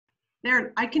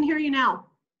There, I can hear you now.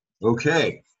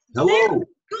 Okay. There Hello. we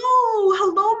go.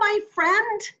 Hello, my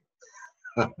friend.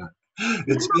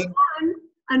 It's Number been one,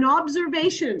 an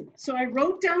observation. So I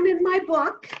wrote down in my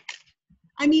book,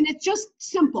 I mean, it's just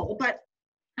simple, but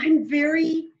I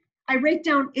write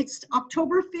down, it's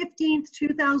October 15th,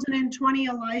 2020,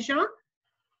 Elijah.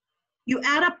 You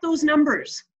add up those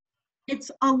numbers. It's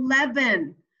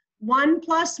 11. 1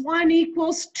 plus 1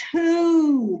 equals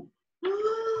 2.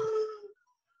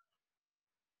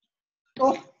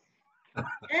 Oh.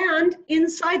 And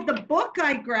inside the book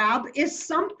I grab is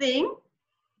something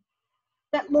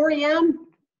that Laurie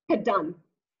had done.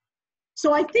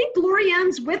 So I think Laurie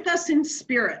with us in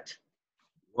spirit.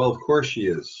 well, of course she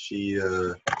is. She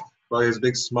probably has a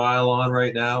big smile on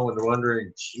right now and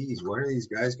wondering, geez, when are these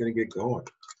guys going to get going?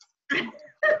 And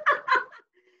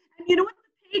you know what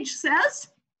the page says?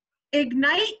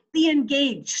 Ignite the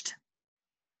engaged.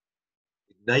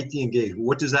 Ignite the engaged.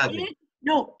 What does that mean?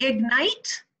 No,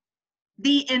 ignite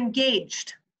the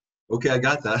engaged. Okay, I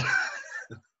got that.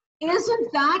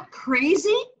 Isn't that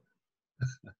crazy?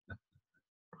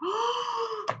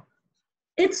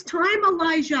 It's time,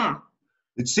 Elijah.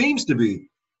 It seems to be.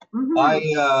 Mm-hmm.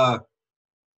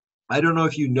 I don't know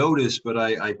if you noticed, but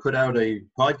I put out a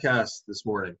podcast this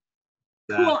morning.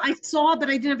 Cool, I saw, but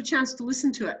I didn't have a chance to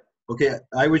listen to it. Okay,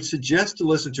 I would suggest to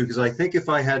listen to, because I think if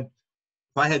I had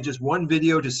just one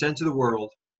video to send to the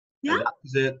world, yeah, and that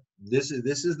was it. This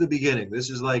is the beginning. This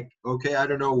is like, okay, I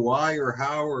don't know why or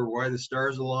how or why the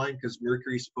stars align, because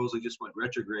Mercury supposedly just went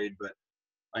retrograde, but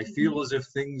I feel as if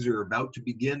things are about to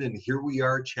begin, and here we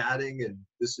are chatting, and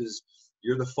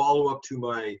you're the follow-up to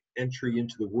my entry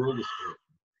into the world of spirit.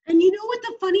 And you know what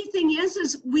the funny thing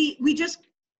is we just,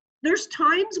 there's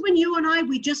times when you and I,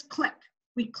 we just click.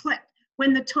 We click.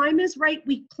 When the time is right,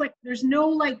 we click. There's no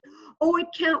like, oh, it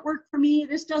can't work for me.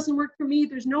 This doesn't work for me.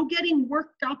 There's no getting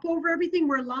worked up over everything.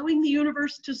 We're allowing the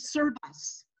universe to serve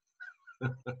us.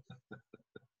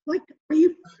 Like, are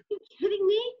you kidding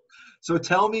me? So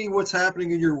tell me what's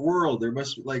happening in your world. There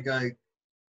must, like,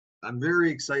 I'm very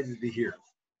excited to hear.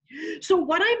 So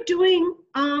what I'm doing,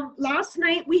 last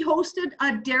night we hosted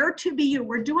a Dare to Be You.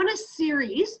 We're doing a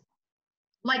series,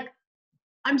 like,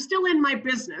 I'm still in my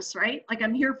business, right? Like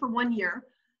I'm here for 1 year,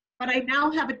 but I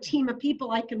now have a team of people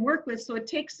I can work with. So it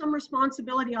takes some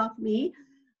responsibility off me.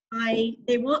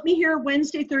 They want me here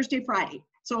Wednesday, Thursday, Friday.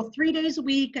 So 3 days a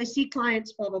week, I see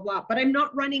clients, blah, blah, blah. But I'm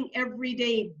not running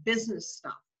everyday business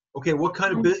stuff. Okay, what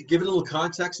kind of business? Give it a little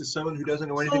context to someone who doesn't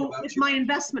know anything about it's you. my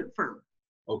investment firm.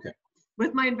 Okay.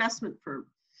 With my investment firm.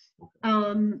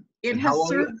 Okay.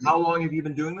 How long have you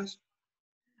been doing this?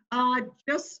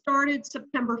 Just started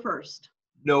September 1st.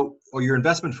 No, your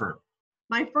investment firm.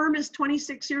 My firm is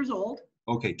 26 years old.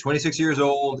 Okay, 26 years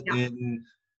old. Yeah. In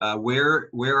where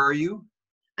are you?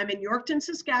 I'm in Yorkton,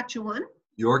 Saskatchewan.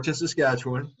 Yorkton,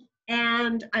 Saskatchewan.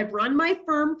 And I've run my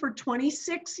firm for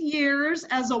 26 years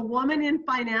as a woman in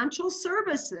financial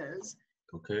services.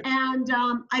 Okay. And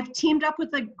I've teamed up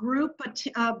with a group,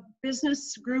 a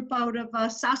business group out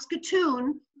of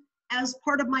Saskatoon as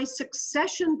part of my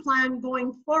succession plan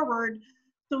going forward,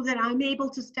 so that I'm able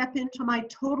to step into my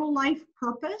total life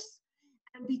purpose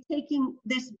and be taking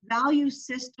this value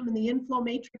system and the inflow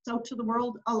matrix out to the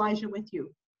world, Elijah, with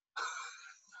you.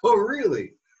 Oh,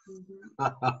 really?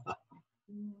 Mm-hmm.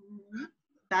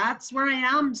 That's where I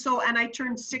am. So, and I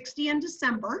turned 60 in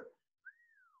December.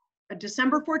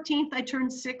 December 14th, I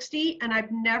turned 60, and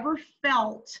I've never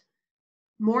felt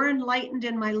more enlightened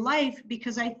in my life,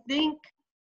 because I think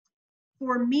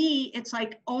for me, it's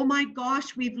like, oh my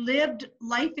gosh, we've lived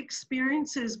life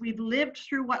experiences. We've lived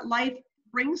through what life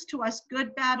brings to us,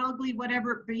 good, bad, ugly,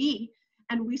 whatever it be.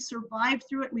 And we survive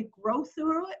through it. We grow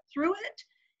through it.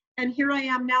 And here I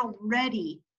am now,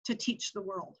 ready to teach the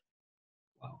world.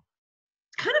 Wow.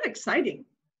 It's kind of exciting.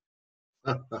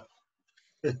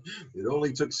 It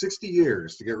only took 60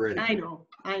 years to get ready. I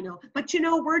know. But you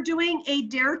know, we're doing a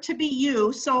Dare to Be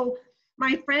You. So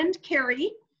my friend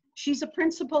Carrie, she's a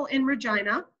principal in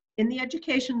Regina in the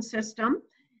education system,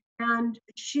 and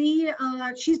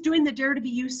she's doing the Dare to Be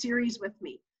You series with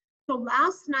me. So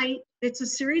last night, it's a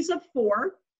series of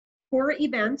four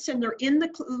events, and they're in the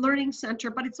learning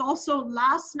center, but it's also,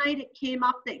 last night it came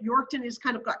up that Yorkton has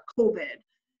kind of got COVID.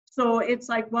 So it's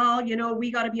like, well, you know,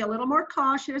 we got to be a little more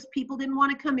cautious. People didn't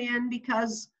want to come in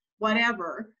because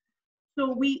whatever.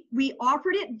 So we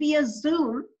offered it via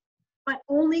Zoom, but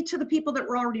only to the people that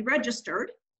were already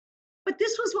registered. But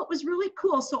this was what was really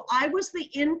cool. So I was the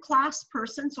in-class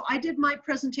person. So I did my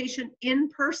presentation in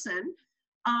person.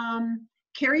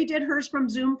 Carrie did hers from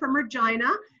Zoom from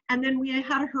Regina. And then we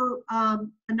had her,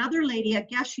 another lady, I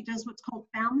guess she does what's called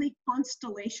family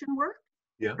constellation work.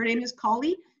 Yeah. Her name is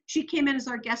Collie. She came in as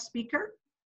our guest speaker.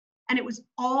 And it was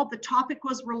the topic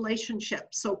was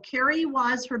relationships. So Carrie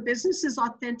her business is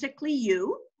Authentically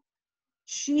You.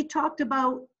 She talked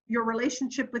about your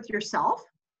relationship with yourself.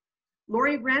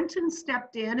 Laurie Renton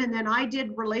stepped in, and then I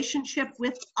did relationship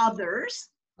with others.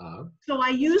 So I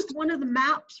used one of the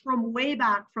maps from way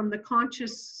back from the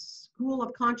School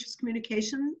of Conscious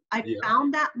Communication. I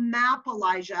found that map,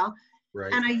 Elijah,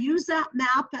 and I used that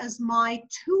map as my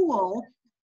tool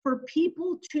for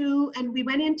people and we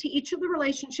went into each of the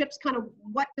relationships, kind of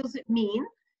what does it mean?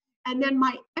 And then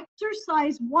my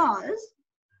exercise was,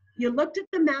 you looked at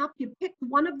the map, you picked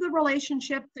one of the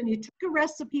relationships, and you took a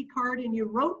recipe card and you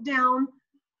wrote down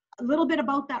a little bit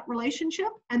about that relationship.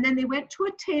 And then they went to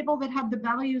a table that had the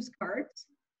values cards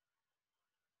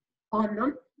on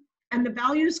them. And the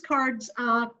values cards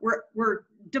were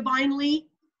divinely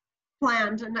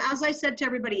planned. And as I said to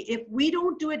everybody, if we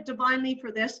don't do it divinely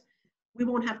for this, we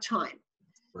won't have time.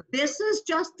 Right. This is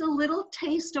just a little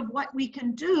taste of what we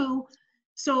can do.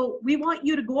 So we want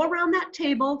you to go around that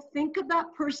table, think of that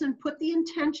person, put the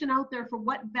intention out there for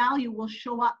what value will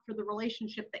show up for the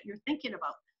relationship that you're thinking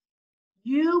about.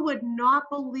 You would not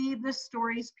believe the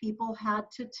stories people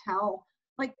had to tell.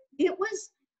 Like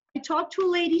I talked to a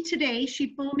lady today,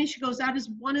 she phoned me, she goes, that is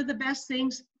one of the best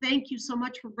things. Thank you so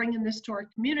much for bringing this to our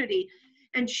community.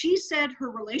 And she said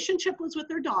her relationship was with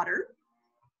her daughter.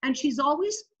 And she's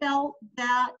always felt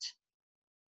that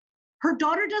her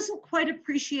daughter doesn't quite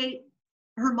appreciate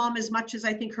her mom as much as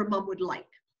I think her mom would like,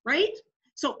 right?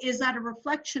 So is that a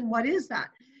reflection? What is that?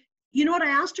 You know what I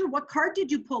asked her? What card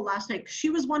did you pull last night? She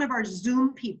was one of our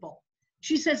Zoom people.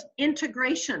 She says,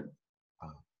 integration.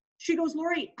 She goes,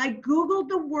 Laurie, I Googled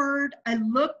the word, I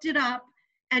looked it up,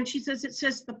 and she says, it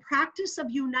says the practice of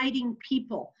uniting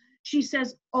people. She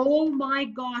says, oh my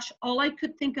gosh, all I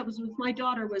could think of was with my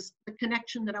daughter was the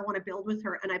connection that I want to build with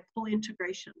her, and I pull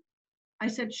integration. I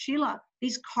said, Sheila,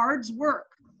 these cards work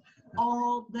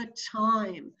all the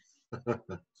time.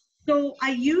 So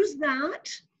I use that.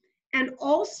 And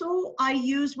also I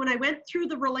used, when I went through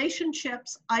the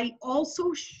relationships, I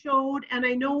also showed, and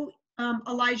I know,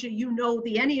 Elijah, you know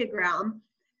the Enneagram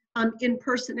in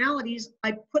personalities,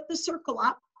 I put the circle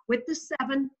up with the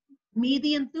 7, me,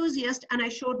 the enthusiast, and I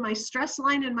showed my stress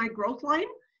line and my growth line.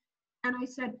 And I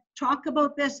said, talk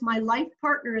about this. My life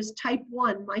partner is type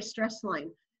 1, my stress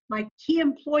line. My key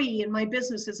employee in my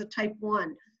business is a type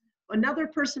 1. Another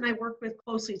person I work with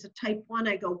closely is a type 1.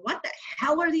 I go, what the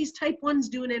hell are these type 1s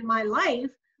doing in my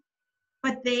life?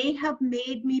 But they have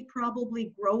made me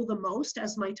probably grow the most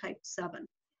as my type 7.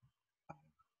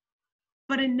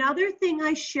 But another thing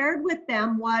I shared with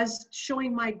them was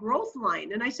showing my growth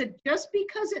line. And I said, just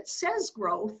because it says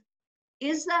growth,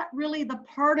 is that really the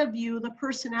part of you, the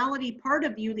personality part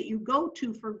of you that you go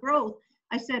to for growth?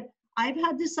 I said, I've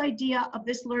had this idea of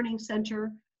this learning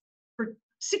center for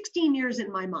 16 years in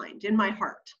my mind, in my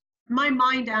heart, my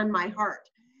mind and my heart.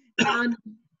 And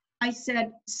I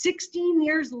said, 16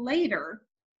 years later,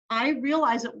 I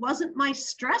realized it wasn't my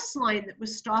stress line that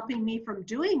was stopping me from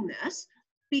doing this,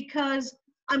 because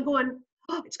I'm going,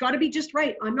 oh, it's got to be just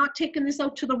right. I'm not taking this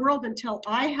out to the world until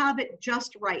I have it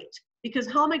just right, because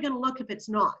how am I going to look if it's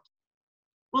not?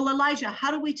 Well, Elijah,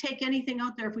 how do we take anything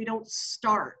out there if we don't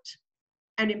start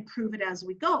and improve it as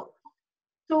we go?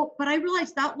 So, but I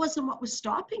realized that wasn't what was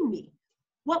stopping me.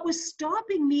 What was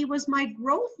stopping me was my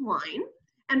growth line.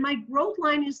 And my growth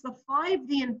line is the 5,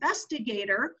 the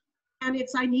investigator. And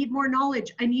it's, I need more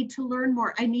knowledge. I need to learn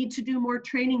more. I need to do more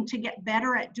training to get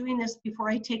better at doing this before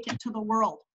I take it to the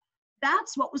world.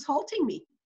 That's what was halting me,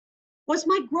 was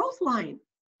my growth line.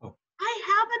 Oh. I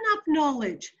have enough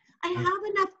knowledge. I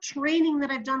have enough training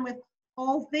that I've done with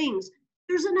all things.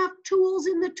 There's enough tools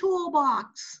in the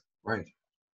toolbox. Right.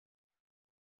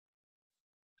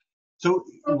 So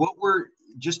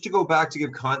just to go back to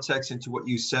give context into what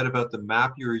you said about the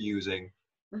map you're using,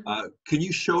 can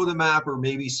you show the map or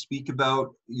maybe speak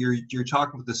about, you're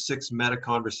talking about the 6 meta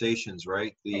conversations,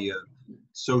 right? The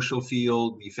social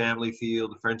field, the family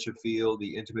field, the friendship field,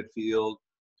 the intimate field,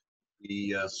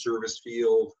 the service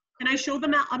field. Can I show the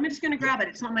map? I'm just going to grab it.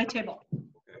 It's on my table.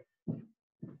 Okay.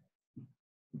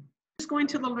 Just going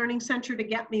to the Learning Center to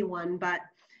get me one, but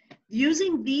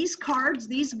using these cards,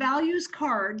 these values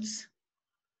cards,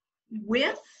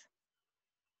 with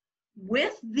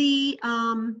the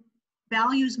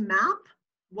values map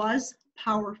was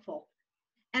powerful.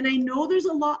 And I know there's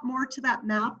a lot more to that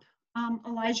map,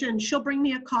 Elijah, and she'll bring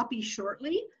me a copy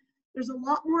shortly. There's a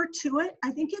lot more to it.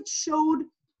 I think it showed,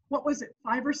 what was it,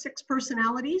 5 or 6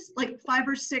 personalities, like 5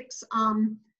 or 6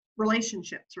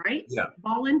 relationships, right? Yeah.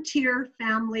 Volunteer,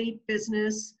 family,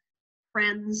 business,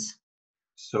 friends.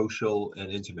 social,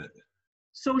 and intimate.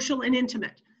 Social and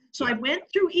intimate. So Yeah. I went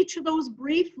through each of those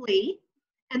briefly,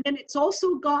 and then it's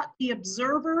also got the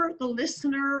observer, the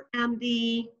listener, and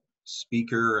the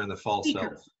Speaker and the false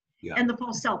speaker, self. Yeah. and the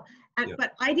false self. Yeah.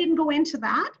 But I didn't go into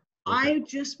that. Okay. I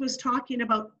just was talking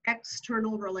about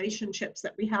external relationships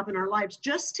that we have in our lives,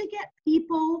 just to get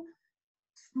people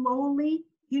slowly,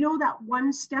 that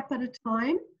one step at a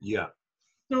time. Yeah.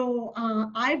 So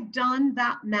I've done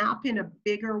that map in a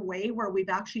bigger way where we've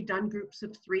actually done groups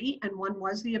of 3, and one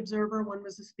was the observer, one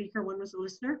was the speaker, one was the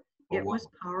listener. Oh, It wow. was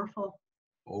powerful.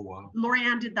 Oh, wow. Laurie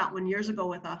did that one years ago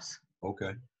with us.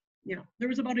 Okay. Yeah, there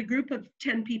was about a group of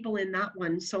 10 people in that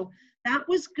one. So that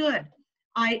was good.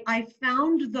 I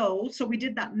found though, so we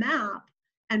did that map,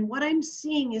 and what I'm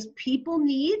seeing is people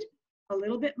need a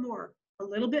little bit more, a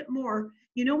little bit more.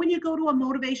 When you go to a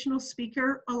motivational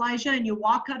speaker, Elijah, and you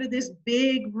walk out of this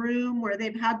big room where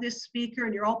they've had this speaker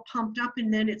and you're all pumped up,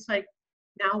 and then it's like,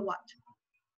 now what?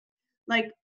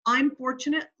 Like, I'm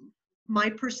fortunate. My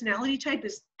personality type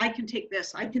is I can take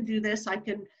this, I can do this, I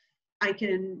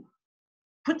can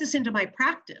put this into my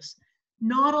practice.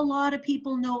 Not a lot of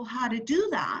people know how to do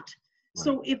that. Right.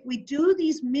 So if we do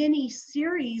these mini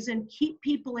series and keep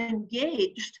people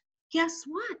engaged, guess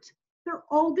what? They're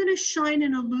all going to shine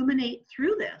and illuminate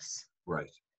through this. Right.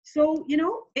 So,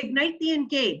 ignite the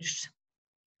engaged.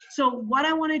 So what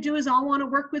I want to do is I want to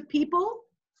work with people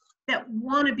that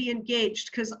want to be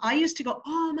engaged, because I used to go,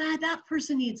 oh man, that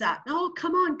person needs that. Oh,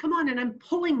 come on. And I'm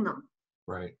pulling them.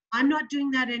 Right. I'm not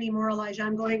doing that anymore, Elijah.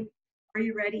 I'm going, are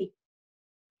you ready?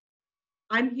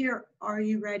 I'm here. Are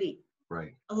you ready?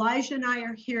 Right. Elijah and I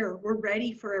are here. We're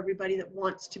ready for everybody that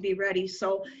wants to be ready.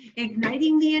 So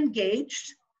igniting the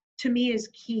engaged to me is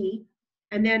key.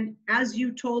 And then, as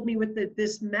you told me with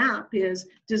this map, is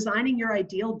designing your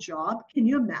ideal job. Can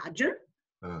you imagine?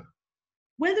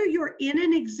 Whether you're in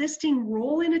an existing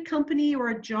role in a company or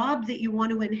a job that you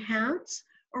want to enhance,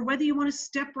 or whether you want to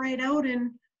step right out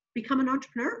and become an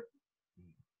entrepreneur.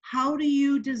 How do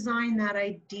you design that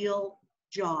ideal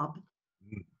job?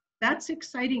 That's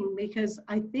exciting, because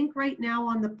I think right now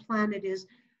on the planet is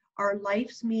our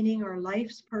life's meaning, our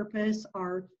life's purpose,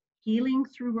 our healing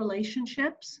through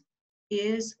relationships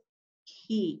is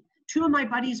key. 2 of my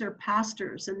buddies are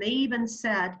pastors, and they even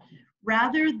said,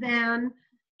 rather than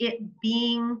it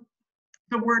being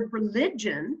the word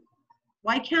religion,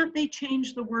 why can't they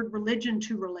change the word religion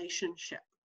to relationship?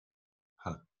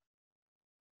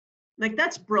 Like,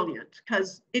 that's brilliant,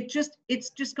 because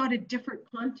it's just got a different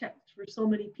context for so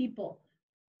many people.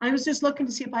 I was just looking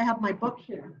to see if I have my book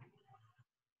here.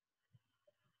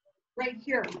 Right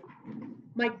here.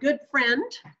 My good friend,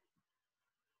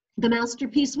 The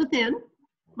Masterpiece Within,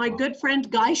 my good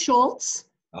friend Guy Schultz.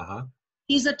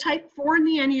 He's a type 4 in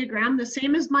the Enneagram, the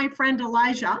same as my friend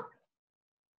Elijah.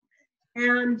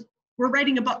 And we're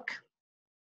writing a book.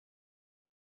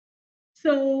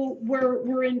 So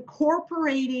we're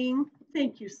incorporating,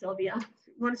 thank you, Sylvia.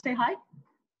 You want to say hi?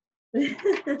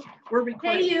 We're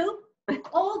recording. Hey, you.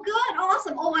 Oh, good.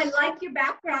 Awesome. Oh, I like your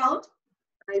background.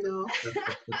 I know.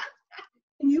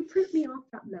 Can you print me off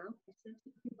that map? I sent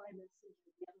it to you by message.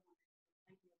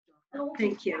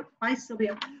 Thank you. Bye,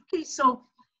 Sylvia. Okay, so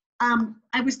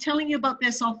I was telling you about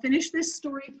this. I'll finish this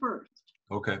story first.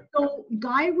 Okay. So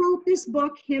Guy wrote this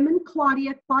book, him and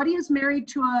Claudia. Claudia's married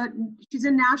to she's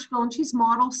in Nashville, and she's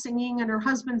model singing, and her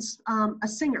husband's a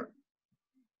singer.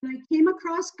 And I came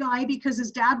across Guy because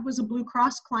his dad was a Blue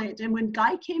Cross client. And when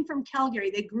Guy came from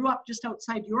Calgary, they grew up just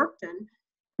outside Yorkton.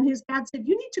 And his dad said,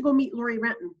 you need to go meet Laurie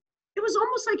Renton. It was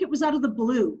almost like it was out of the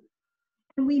blue.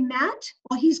 And we met.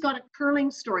 Well, he's got a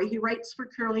curling story. He writes for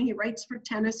curling. He writes for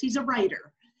tennis. He's a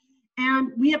writer.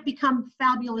 And we have become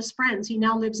fabulous friends. He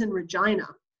now lives in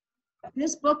Regina.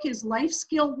 This book is Life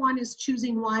Skill 1 is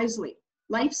choosing wisely.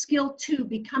 Life Skill 2,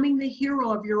 becoming the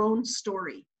hero of your own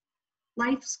story.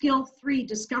 Life Skill 3,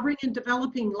 discovering and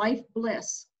developing life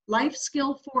bliss. Life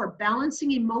Skill 4,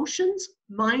 balancing emotions,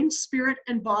 mind, spirit,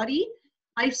 and body.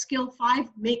 Life Skill 5,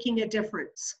 making a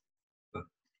difference.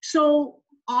 So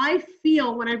I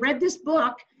feel when I read this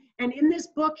book, and in this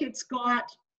book, it's got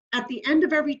at the end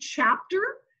of every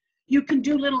chapter, you can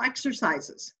do little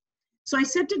exercises. So I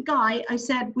said to Guy, I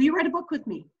said, will you write a book with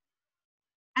me?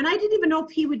 And I didn't even know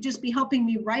if he would just be helping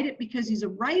me write it because he's a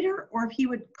writer, or if he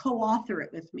would co-author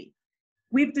it with me.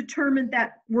 We've determined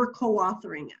that we're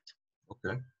co-authoring it.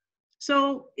 Okay.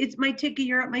 So it might take a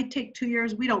year, it might take 2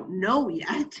 years. We don't know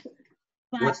yet.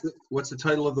 But What's the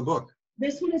title of the book?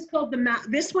 this one is called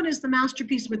this one is The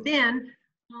Masterpiece Within.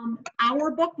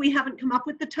 Our book, we haven't come up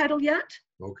with the title yet.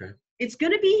 Okay. It's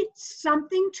going to be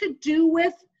something to do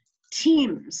with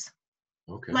teams.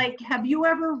 Okay. Like, have you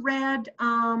ever read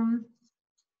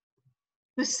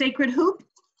The Sacred Hoop.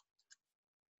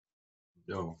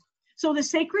 No. So the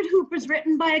Sacred Hoop was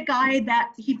written by a guy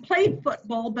that he played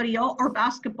football, or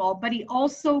basketball, but he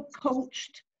also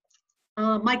coached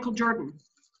Michael Jordan.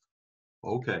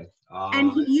 Okay.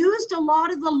 And he used a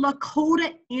lot of the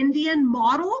Lakota Indian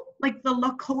model, like the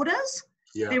Lakotas.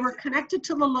 Yeah. They were connected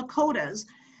to the Lakotas.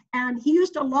 And he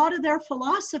used a lot of their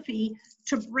philosophy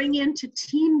to bring into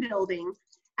team building.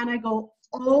 And I go,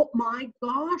 oh my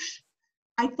gosh,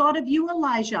 I thought of you,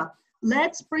 Elijah.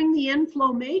 Let's bring the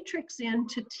inflow matrix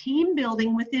into team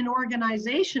building within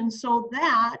organizations so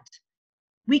that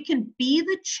we can be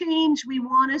the change we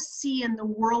want to see in the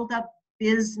world of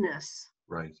business.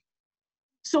 Right.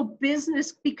 So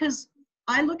business, because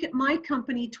I look at my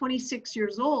company, 26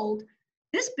 years old,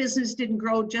 this business didn't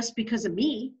grow just because of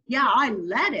me. Yeah, I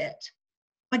led it.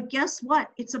 But guess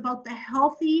what? It's about the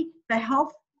healthy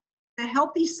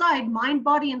side, mind,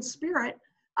 body, and spirit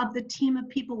of the team of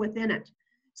people within it.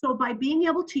 So by being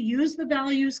able to use the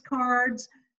values cards,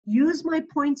 use my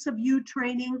points of view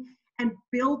training, and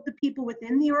build the people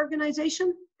within the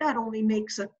organization, that only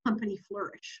makes a company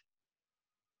flourish.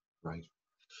 Right.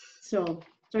 So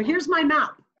here's my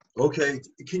map. Okay.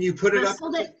 Can you put it up?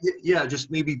 Yeah,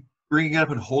 just maybe bring it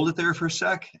up and hold it there for a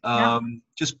sec.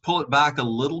 Just pull it back a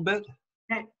little bit.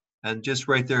 Okay. And just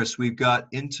right there. So we've got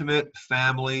intimate,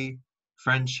 family,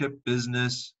 friendship,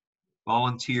 business,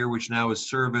 volunteer, which now is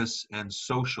service, and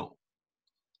social.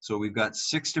 So we've got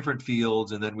 6 different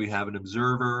fields, and then we have an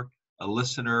observer, a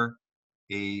listener,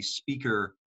 a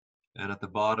speaker, and at the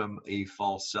bottom, a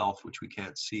false self, which we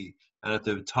can't see. And at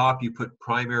the top, you put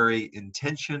primary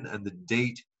intention and the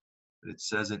date that it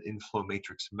says an inflow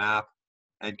matrix map.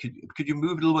 And could you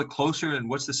move it a little bit closer? And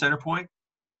what's the center point?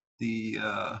 The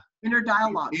inner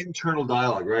dialogue. Internal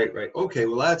dialogue, right. Okay,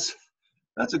 well that's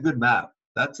a good map.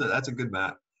 That's a good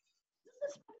map.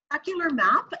 This is a spectacular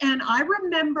map, and I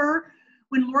remember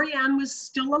when Laurie Ann was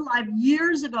still alive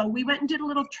years ago, we went and did a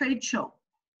little trade show.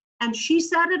 And she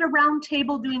sat at a round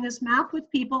table doing this map with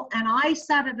people, and I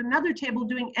sat at another table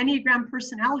doing Enneagram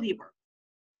personality work.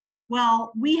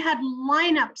 Well, we had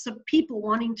lineups of people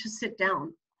wanting to sit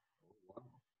down.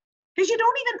 Because you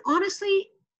don't even, honestly,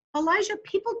 Elijah,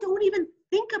 people don't even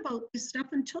think about this stuff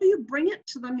until you bring it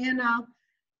to them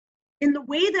in the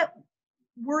way that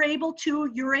you're able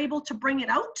to bring it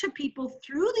out to people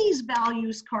through these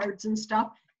values cards and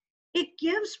stuff. It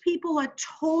gives people a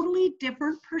totally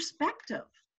different perspective.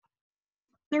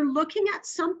 They're looking at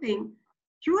something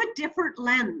through a different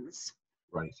lens.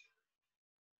 Right.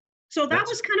 So that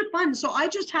was kind of fun. So I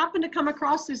just happened to come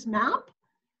across this map,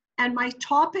 and my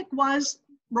topic was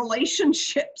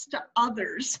relationships to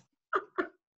others.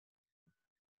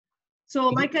 So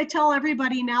like I tell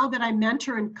everybody now that I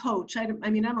mentor and coach, I don't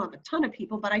have a ton of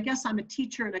people, but I guess I'm a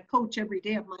teacher and a coach every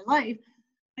day of my life.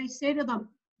 I say to them,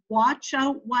 watch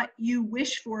out what you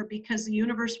wish for, because the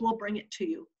universe will bring it to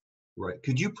you. Right.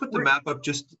 Could you put the map up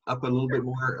just up a little bit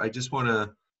more? I just want to,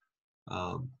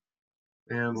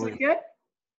 family. Is it good?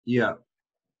 Yeah.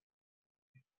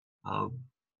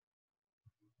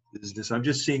 Business. I'm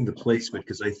just seeing the placement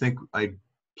because I think I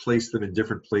placed them in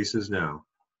different places now.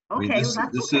 Okay, I mean,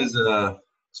 this is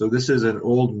so this is an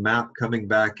old map coming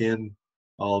back in.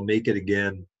 I'll make it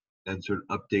again and sort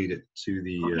of update it to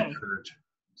the current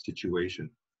situation.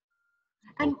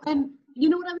 And you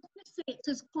know what I was going to say? It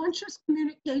says conscious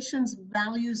communications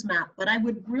values map, but I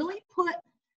would really put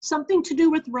something to do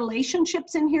with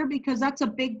relationships in here because that's a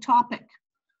big topic.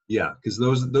 Yeah, because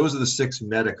those are the 6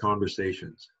 meta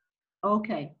conversations.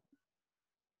 Okay.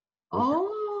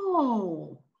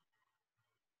 Oh.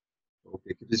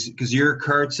 Okay, because your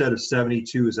card set of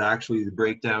 72 is actually the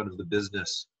breakdown of the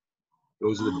business.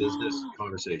 Those are the business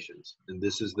conversations, and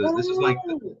this is like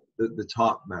the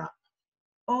top map.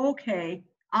 Okay,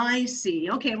 I see.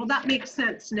 Okay, well that makes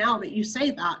sense now that you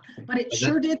say that. But it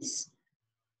sure did.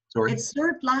 Sorry. It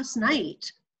served last night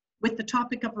with the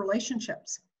topic of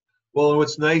relationships. Well,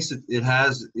 what's nice,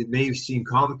 it may seem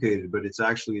complicated, but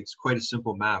it's quite a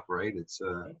simple map, right? It's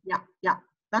yeah,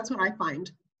 that's what I find.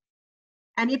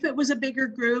 And if it was a bigger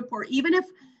group, or even if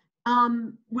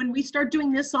when we start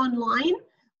doing this online,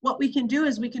 what we can do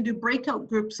is we can do breakout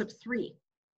groups of 3.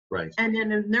 Right. And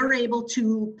then they're able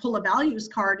to pull a values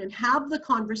card and have the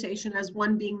conversation as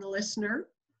one being the listener.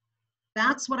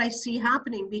 That's what I see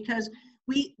happening, because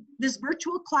this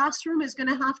virtual classroom is going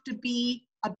to have to be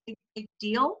a big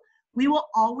deal. We will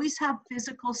always have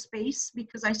physical space,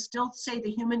 because I still say the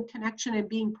human connection and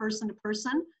being person to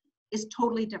person is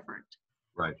totally different.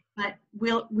 Right. But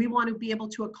we want to be able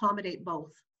to accommodate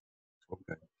both.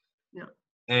 Okay. Yeah.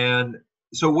 And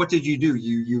so what did you do?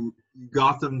 You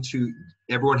got them to,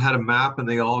 everyone had a map and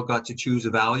they all got to choose the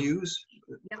values?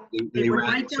 Yeah. They would ran,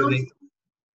 write so down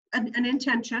they, an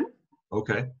intention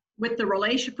okay, with the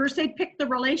relation. First, they pick the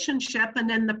relationship, and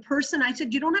then the person. I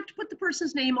said, you don't have to put the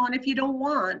person's name on if you don't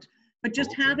want, but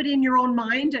just Okay. have it in your own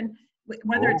mind. And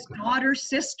whether it's Okay. daughter,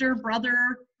 sister,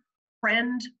 brother,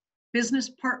 friend, business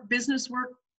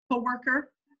work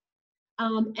coworker,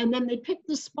 and then they picked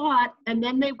the spot, and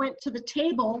then they went to the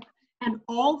table, and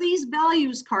all these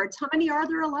values cards. How many are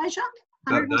there, Elijah?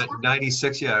 about 107?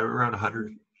 96, yeah, around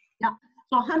 100. Yeah.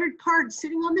 So 100 cards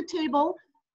sitting on the table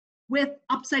with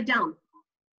upside down.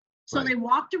 So Right. they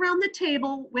walked around the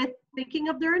table with thinking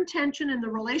of their intention and the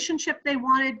relationship they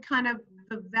wanted, kind of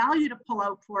the value to pull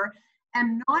out for,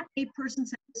 and not a person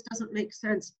said, this doesn't make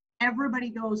sense. Everybody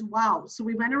goes, wow. So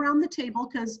we went around the table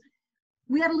because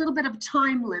we had a little bit of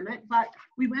time limit, but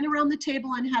we went around the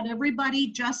table and had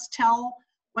everybody just tell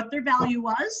what their value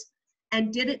was,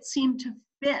 and did it seem to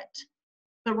fit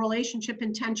the relationship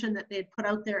intention that they had put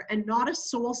out there. And not a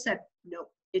soul said, no,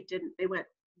 it didn't. They went,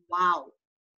 wow.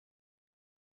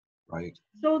 Right.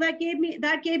 So that gave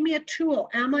me a tool.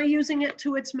 Am I using it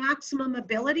to its maximum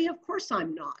ability? Of course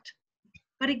I'm not.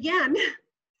 But again,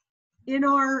 in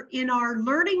our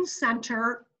learning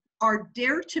center, our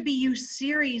Dare to Be You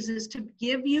series is to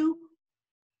give you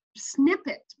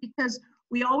snippets, because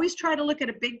we always try to look at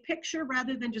a big picture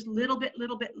rather than just little bit.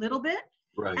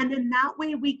 Right. And then that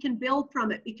way we can build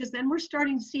from it, because then we're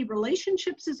starting to see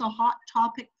relationships is a hot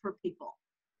topic for people.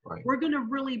 Right. We're going to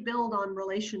really build on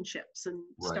relationships and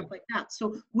Right. stuff like that.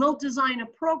 So we'll design a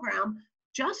program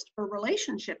just for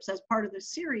relationships as part of the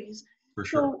series. For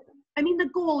sure. So, I mean, the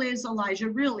goal is, Elijah,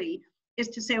 really is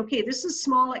to say, okay, this is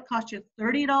small. It cost you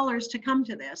 $30 to come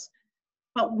to this,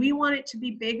 but we want it to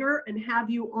be bigger and have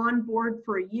you on board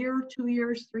for a year, 2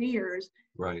 years, 3 years,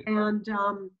 Right. and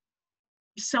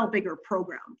sell bigger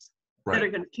programs that Right.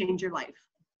 are going to change your life.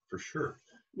 For sure.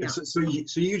 Yeah. And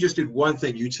so you just did one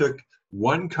thing. You took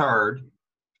one card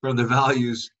from the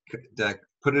values deck,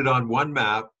 put it on one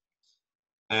map,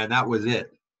 and that was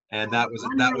it. And that was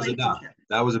One enough. relationship.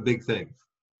 That was a big thing.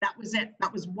 That was it.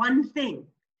 That was one thing.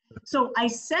 So I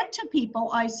said to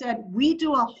people, I said, we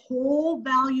do a whole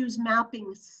values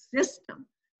mapping system.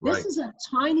 This Right. is a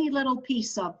tiny little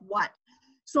piece of what.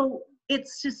 So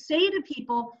it's to say to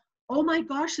people, oh my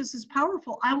gosh, this is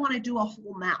powerful. I want to do a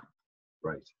whole map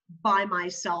Right. by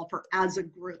myself or as a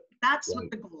group. That's Right.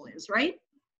 what the goal is, right?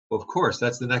 Well, of course,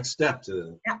 that's the next step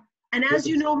to. Yeah. And as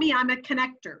you know me, I'm a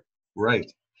connector.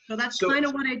 Right. So that's So- kind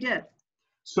of what I did.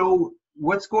 So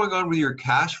what's going on with your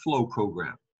cash flow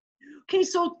program? Okay,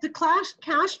 so the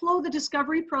cash flow, the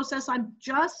discovery process, I'm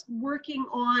just working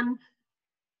on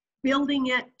building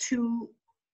it to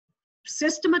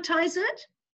systematize it.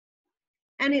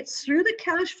 And it's through the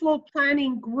cash flow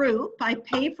planning group. I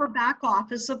pay for back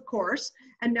office, of course.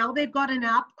 And now they've got an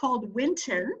app called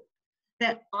Winton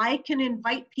that I can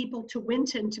invite people to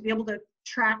Winton to be able to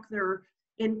track their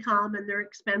income and their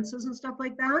expenses and stuff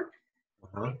like that.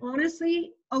 Uh-huh.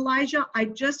 Honestly, Elijah, I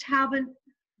just haven't,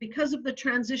 because of the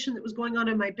transition that was going on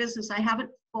in my business, I haven't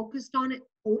focused on it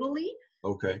totally.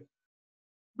 Okay.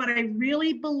 But I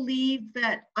really believe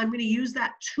that I'm going to use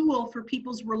that tool for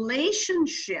people's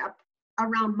relationship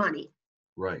around money.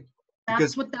 Right. That's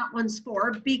Because- what that one's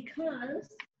for,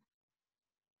 because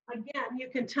again, you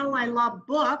can tell I love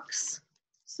books.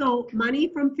 So Money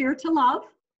from Fear to Love,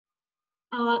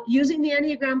 using the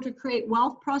Enneagram to create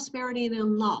wealth, prosperity,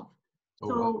 and love. Oh,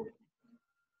 So wow.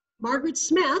 Margaret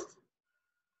Smith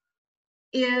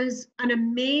is an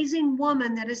amazing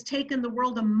woman that has taken the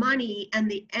world of money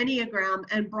and the Enneagram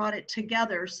and brought it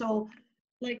together. So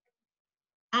like,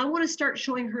 I want to start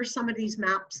showing her some of these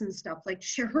maps and stuff. Like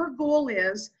her goal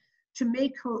is to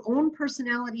make her own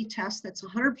personality test that's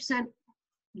 100%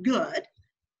 good,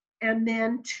 and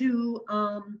then to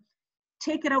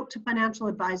take it out to financial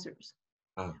advisors.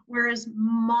 Whereas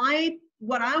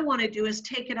what I want to do is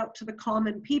take it out to the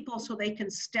common people so they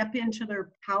can step into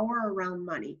their power around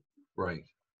money. Right.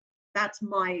 That's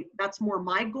more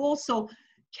my goal. So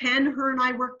can her and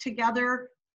I work together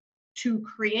to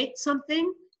create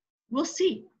something? We'll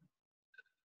see.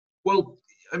 Well,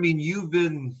 I mean, you've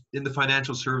been in the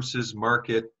financial services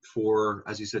market for,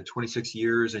 as you said, 26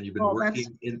 years, and you've been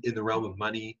working in the realm of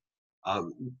money.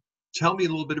 Tell me a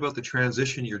little bit about the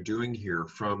transition you're doing here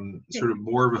from sort of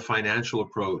more of a financial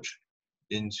approach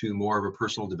into more of a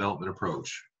personal development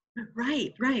approach.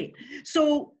 Right.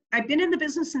 So I've been in the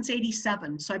business since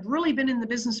 '87. So I've really been in the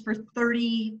business for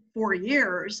 34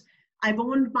 years. I've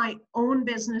owned my own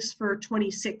business for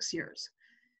 26 years.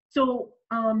 So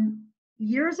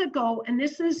years ago, and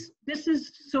this is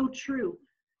so true.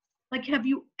 Like, have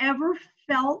you ever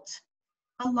felt,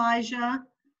 Elijah,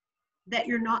 that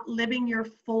you're not living your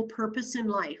full purpose in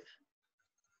life.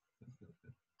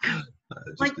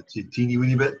 Just a teeny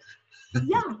weeny bit.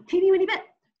 Yeah, teeny weeny bit.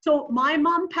 So my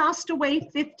mom passed away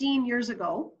 15 years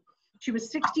ago. She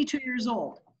was 62 years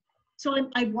old. So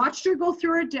I watched her go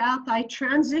through her death. I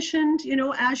transitioned, you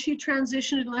know, as she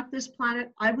transitioned and left this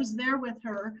planet, I was there with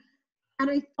her. And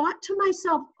I thought to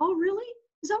myself, oh, really?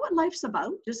 Is that what life's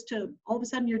about? Just to, all of a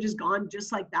sudden, you're just gone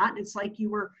just like that. And it's like you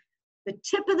were the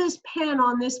tip of this pen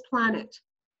on this planet.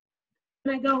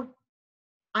 And I go,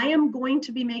 I am going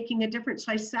to be making a difference.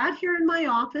 So I sat here in my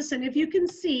office, and if you can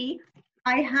see,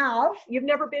 I have, you've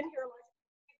never been here,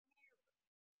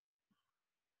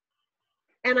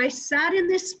 and I sat in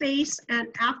this space, and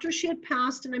after she had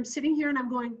passed, and I'm sitting here and I'm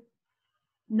going,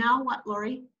 now what,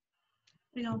 Laurie?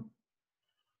 I go,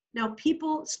 now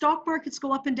people, stock markets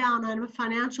go up and down. I'm a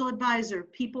financial advisor.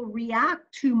 People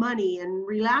react to money and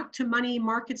react to money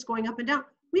markets going up and down.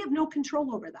 We have no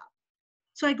control over that.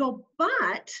 So I go,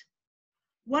 but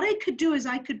what I could do is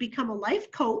I could become a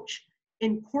life coach,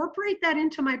 incorporate that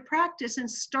into my practice, and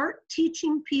start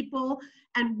teaching people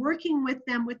and working with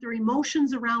them with their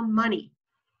emotions around money.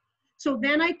 So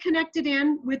then I connected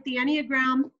in with the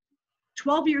Enneagram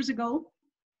 12 years ago.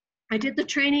 I did the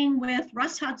training with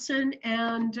Russ Hudson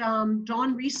and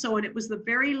Don Riso, and it was the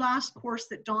very last course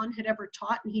that Don had ever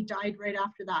taught, and he died right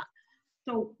after that.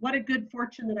 So what a good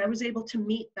fortune that I was able to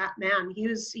meet that man.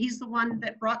 He's the one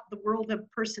that brought the world of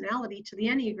personality to the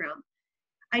Enneagram.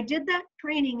 I did that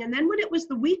training, and then when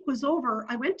the week was over,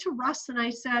 I went to Russ and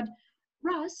I said,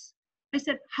 Russ, I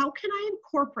said, how can I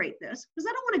incorporate this? Because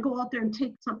I don't want to go out there and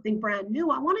take something brand new.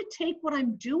 I want to take what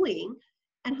I'm doing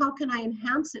and how can I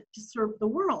enhance it to serve the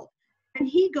world? And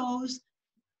he goes,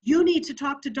 you need to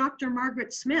talk to Dr.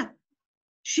 Margaret Smith.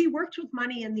 She worked with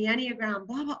money in the Enneagram,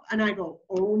 blah, blah. And I go,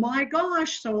 oh my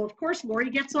gosh. So of course, Laurie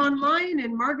gets online,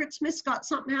 and Margaret Smith's got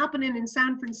something happening in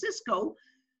San Francisco.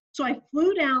 So I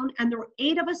flew down, and there were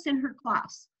 8 of us in her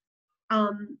class.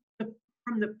 From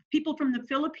the people from the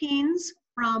Philippines,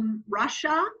 from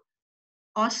Russia,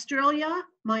 Australia,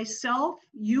 myself,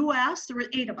 US, there were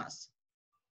 8 of us.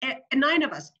 9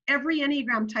 of us, every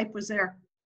Enneagram type was there.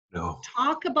 No.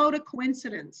 Talk about a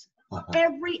coincidence.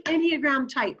 Every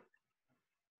Enneagram type.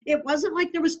 It wasn't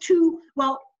like there was 2,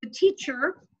 well, the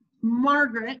teacher,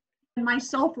 Margaret, and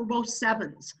myself were both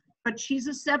 7s, but she's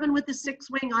a 7 with a 6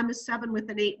 wing, I'm a 7 with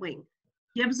an 8 wing.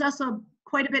 Gives us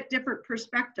quite a bit different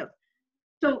perspective.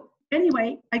 So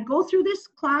anyway, I go through this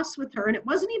class with her, and it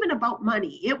wasn't even about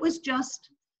money. It was just,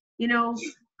 you know,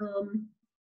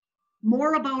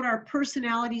 more about our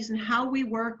personalities and how we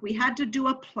work. We had to do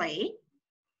a play.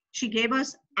 She gave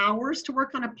us hours to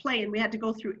work on a play, and we had to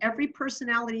go through every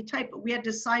personality type, but we had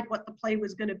to decide what the play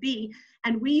was going to be.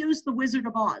 And we used the Wizard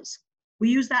of Oz. We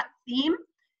used that theme.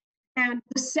 And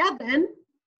the 7,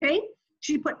 okay,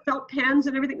 she put felt pens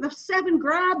and everything. The 7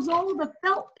 grabs all the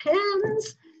felt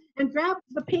pens and grabs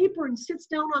the paper and sits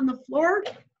down on the floor,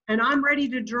 and I'm ready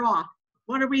to draw.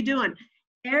 What are we doing?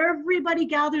 Everybody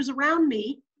gathers around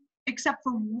me except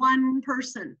for one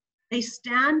person. They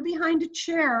stand behind a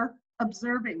chair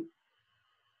observing.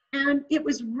 And it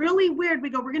was really weird. We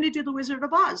go, we're going to do the Wizard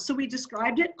of Oz. So we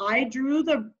described it. I drew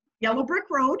the yellow brick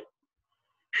road.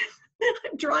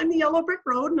 I'm drawing the yellow brick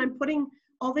road, and I'm putting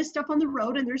all this stuff on the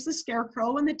road, and there's the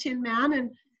Scarecrow and the Tin Man,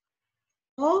 and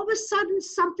all of a sudden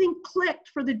something clicked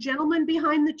for the gentleman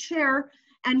behind the chair,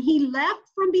 and he left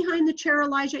from behind the chair,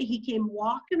 Elijah. He came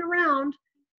walking around,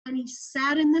 and he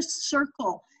sat in this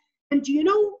circle. And do you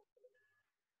know,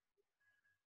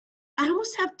 I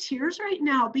almost have tears right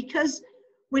now, because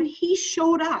when he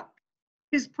showed up,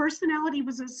 his personality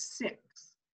was a 6.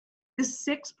 The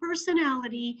 6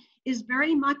 personality is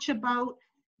very much about,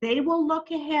 they will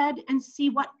look ahead and see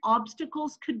what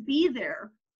obstacles could be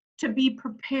there to be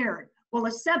prepared. Well,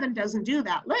 a 7 doesn't do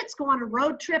that. Let's go on a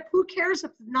road trip. Who cares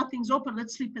if nothing's open?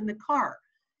 Let's sleep in the car.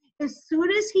 As soon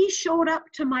as he showed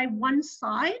up to my one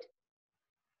side,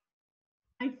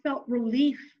 I felt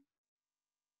relief.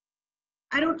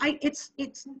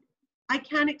 I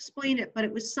can't explain it, but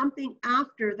it was something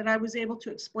after that I was able to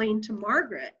explain to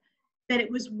Margaret, that it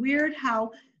was weird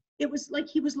how it was like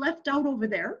he was left out over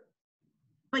there,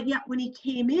 but yet when he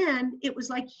came in, it was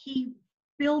like he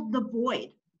filled the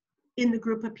void in the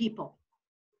group of people.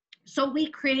 So we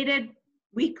created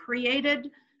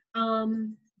the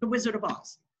Wizard of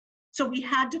Oz. So we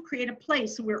had to create a play.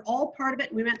 So we're all part of it.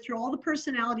 And we went through all the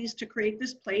personalities to create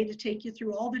this play, to take you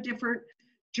through all the different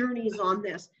journeys on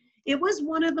this. It was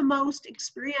one of the most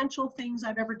experiential things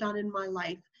I've ever done in my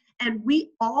life. And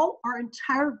we all, our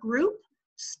entire group,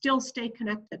 still stay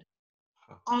connected.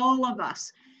 All of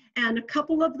us. And a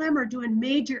couple of them are doing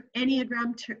major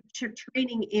Enneagram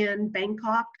training in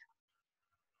Bangkok,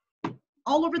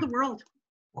 all over the world.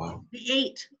 Wow. The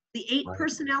eight Right.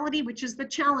 personality, which is the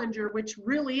challenger, which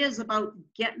really is about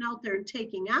getting out there and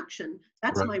taking action.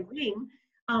 That's Right. my wing.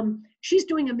 She's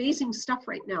doing amazing stuff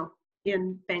right now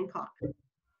in Bangkok.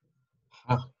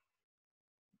 Huh.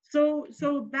 So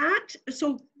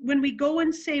when we go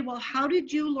and say, well, how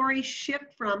did you, Laurie,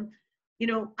 shift from,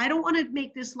 I don't want to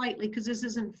make this lightly because this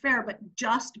isn't fair, but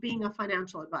just being a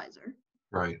financial advisor,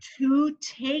 Right. to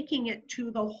taking it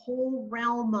to the whole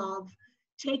realm of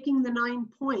taking the 9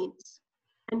 points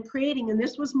and creating, and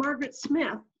this was Margaret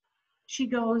Smith. She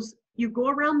goes, you go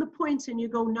around the points and you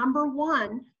go, number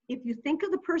 1, if you think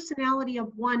of the personality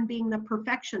of 1 being the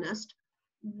perfectionist,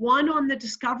 1 on the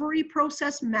discovery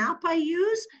process map I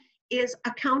use is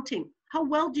accounting. How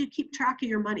well do you keep track of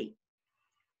your money?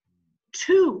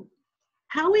 2,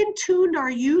 how in tune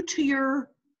are you to your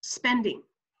spending?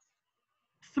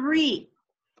 3,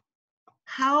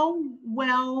 how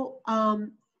well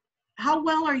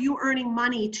are you earning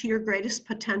money to your greatest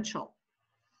potential?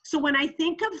 So when I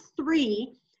think of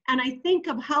 3, and I think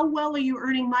of how well are you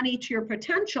earning money to your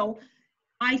potential,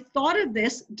 I thought of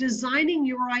this, designing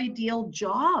your ideal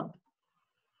job.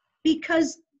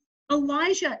 Because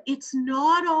Elijah, it's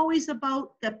not always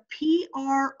about the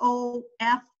PROFIT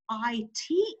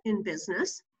in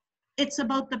business. It's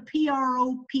about the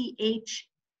PROPHET.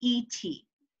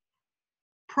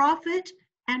 Profit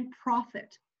and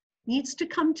profit needs to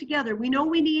come together. We know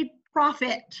we need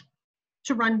profit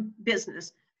to run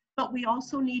business, but we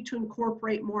also need to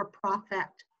incorporate more profit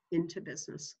into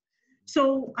business.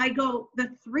 So I go, the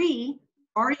 3,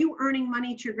 are you earning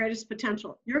money to your greatest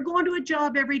potential? You're going to a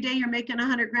job every day, you're making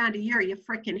 $100,000 a year, you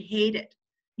freaking hate it.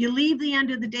 You leave the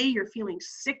end of the day, you're feeling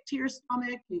sick to your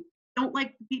stomach, you don't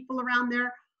like the people around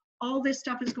there, all this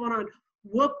stuff is going on.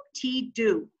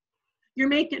 Whoop-de-doo. You're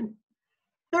making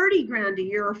 $30,000 a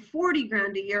year or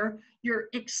 $40,000 a year, you're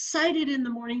excited in the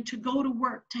morning to go to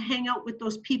work, to hang out with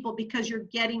those people because you're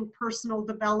getting personal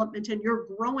development and you're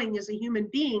growing as a human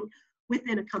being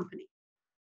within a company.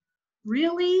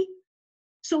 Really?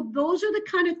 So those are the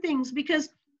kind of things, because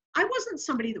I wasn't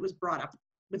somebody that was brought up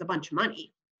with a bunch of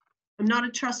money. I'm not a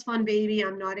trust fund baby.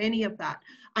 I'm not any of that.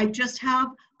 I just have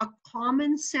a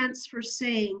common sense for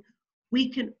saying we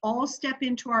can all step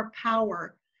into our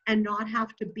power and not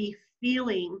have to be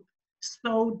feeling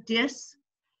so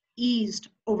dis-eased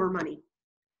over money.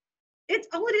 It's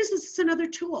all it is it's another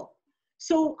tool.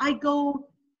 So I go,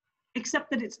 except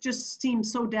that it just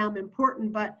seems so damn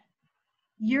important. But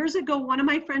years ago, one of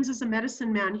my friends is a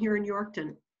medicine man here in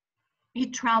Yorkton. He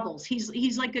travels.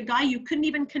 He's like a guy, you couldn't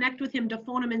even connect with him to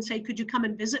phone him and say, could you come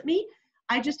and visit me?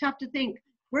 I just have to think,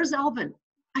 where's Alvin?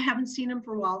 I haven't seen him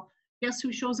for a while. Guess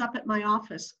who shows up at my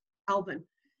office? Alvin.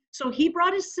 So he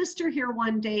brought his sister here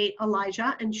one day,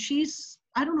 Elijah, and she's,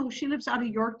 I don't know, she lives out of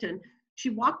Yorkton. She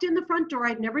walked in the front door.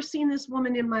 I'd never seen this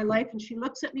woman in my life. And she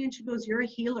looks at me and she goes, you're a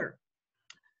healer.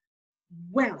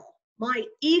 Well, my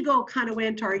ego kind of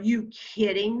went, are you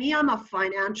kidding me? I'm a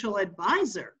financial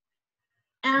advisor.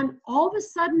 And all of a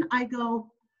sudden I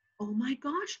go, oh my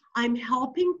gosh, I'm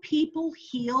helping people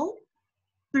heal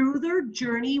through their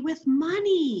journey with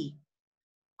money.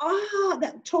 Ah,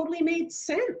 that totally made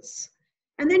sense.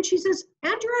 And then she says,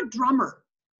 and you're a drummer.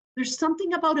 There's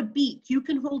something about a beat. You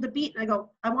can hold a beat. And I go,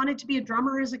 I wanted to be a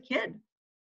drummer as a kid.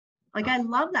 Like, I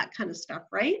love that kind of stuff,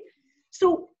 right?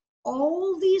 So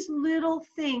all these little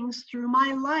things through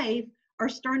my life are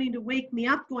starting to wake me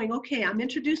up going, okay, I'm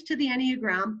introduced to the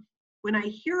Enneagram. When I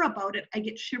hear about it, I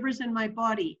get shivers in my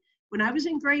body. When I was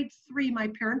in grade 3, my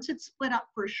parents had split up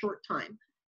for a short time.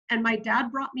 And my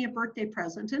dad brought me a birthday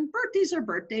present. And birthdays are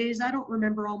birthdays. I don't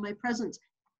remember all my presents.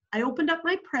 I opened up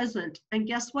my present, and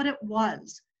guess what it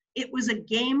was? It was a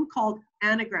game called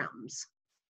Anagrams.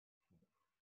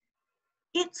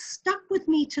 It stuck with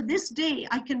me to this day.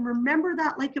 I can remember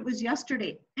that like it was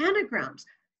yesterday. Anagrams.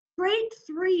 Grade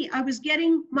 3, I was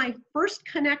getting my first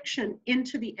connection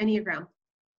into the Enneagram.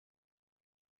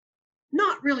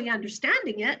 Not really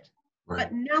understanding it, Right.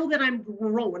 but now that I'm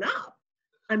growing up,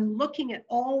 I'm looking at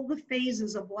all the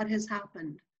phases of what has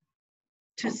happened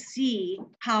to see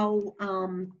how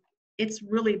it's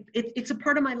really, it's a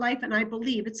part of my life, and I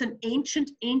believe it's an ancient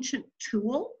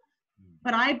tool,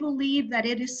 but I believe that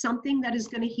it is something that is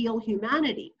going to heal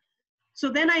humanity. So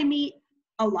then I meet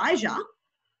Elijah.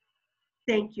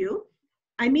 Thank you.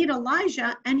 I meet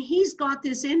Elijah, and he's got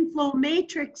this inflow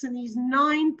matrix and these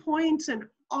 9 points and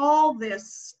all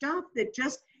this stuff that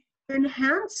just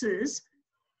enhances.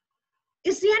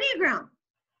 It's the Enneagram,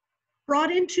 brought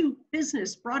into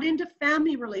business, brought into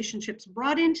family relationships,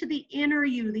 brought into the inner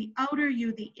you, the outer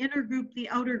you, the inner group, the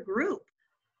outer group.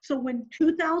 So when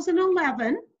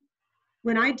 2011,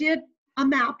 when I did a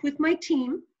map with my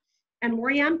team, and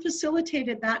Lorianne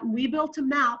facilitated that, and we built a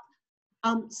map,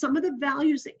 some of the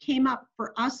values that came up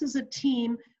for us as a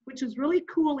team, which is really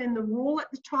cool in the role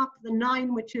at the top of the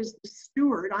 9, which is the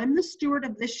steward. I'm the steward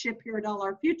of this ship here at All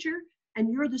Our Future,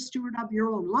 and you're the steward of your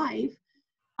own life,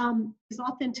 is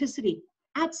authenticity.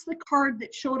 That's the card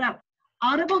that showed up.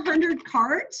 Out of 100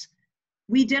 cards,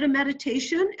 we did a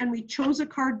meditation and we chose a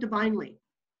card divinely.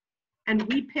 And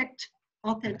we picked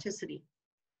authenticity.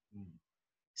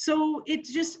 So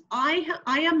it's just, I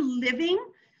am living,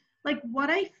 like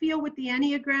what I feel with the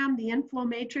Enneagram, the Inflow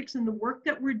Matrix, and the work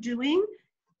that we're doing,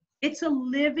 it's a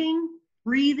living,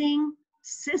 breathing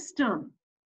system.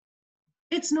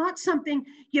 It's not something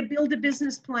you build a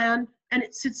business plan and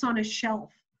it sits on a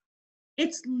shelf.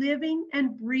 It's living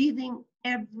and breathing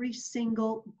every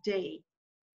single day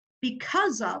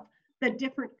because of the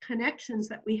different connections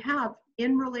that we have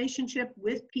in relationship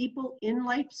with people in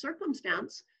life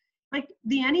circumstance. Like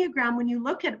the Enneagram, when you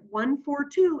look at 1, 4,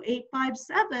 2, 8, 5,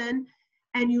 7,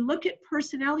 and you look at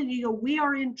personality, you go, we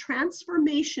are in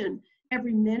transformation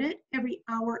every minute, every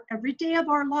hour, every day of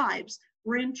our lives.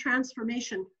 We're in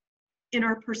transformation in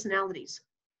our personalities.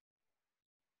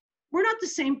 We're not the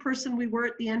same person we were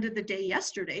at the end of the day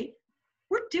yesterday.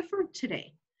 We're different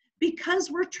today because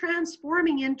we're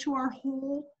transforming into our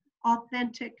whole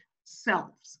authentic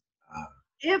selves.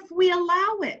 If we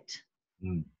allow it.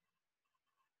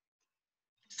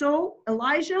 So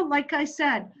Elijah, like I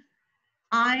said,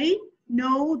 I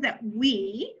know that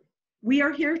we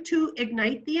are here to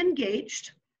ignite the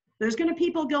engaged. There's going to be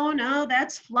people going, oh,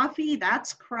 that's fluffy,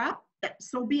 that's crap.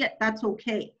 So be it, that's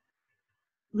okay.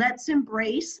 Let's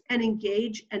embrace and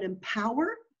engage and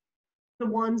empower the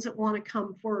ones that want to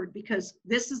come forward, because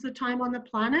this is the time on the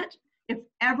planet. If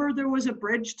ever there was a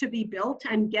bridge to be built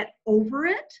and get over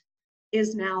it,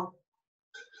 is now.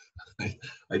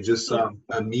 I just saw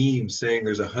a meme saying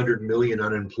there's 100 million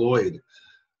unemployed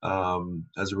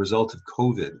as a result of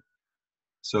COVID.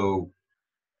 So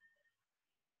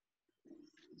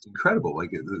it's incredible.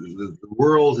 Like the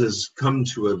world has come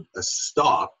to a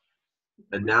stop,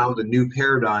 and now the new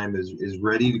paradigm is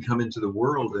ready to come into the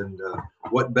world. And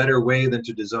what better way than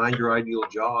to design your ideal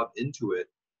job into it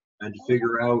and to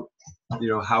figure out,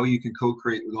 how you can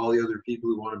co-create with all the other people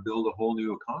who want to build a whole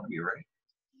new economy, right?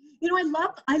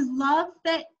 I love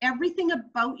that everything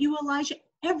about you, Elijah,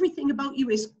 everything about you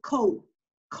is co.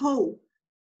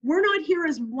 We're not here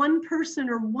as one person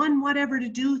or one whatever to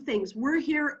do things. We're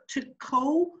here to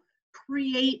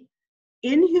co-create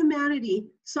in humanity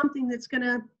something that's going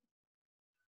to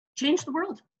change the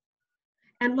world.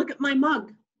 And look at my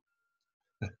mug.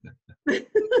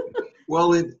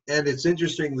 Well, and it's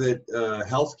interesting that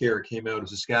healthcare came out of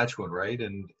Saskatchewan, right?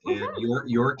 And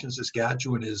Yorkton,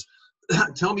 Saskatchewan is.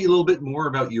 Tell me a little bit more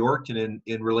about Yorkton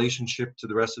in relationship to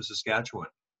the rest of Saskatchewan.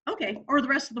 Okay, or the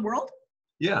rest of the world?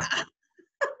 Yeah.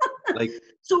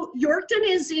 So Yorkton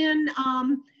is in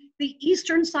the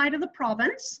eastern side of the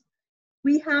province.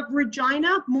 We have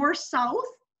Regina more south.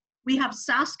 We have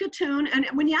Saskatoon. And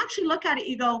when you actually look at it,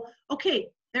 you go, okay,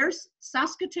 there's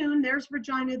Saskatoon, there's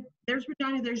Regina, there's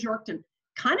Yorkton.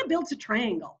 Kind of builds a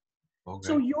triangle. Okay.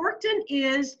 So Yorkton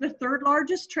is the 3rd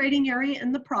largest trading area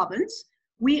in the province.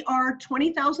 We are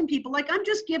 20,000 people. Like, I'm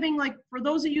just giving, like, for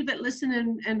those of you that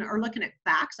listen and are looking at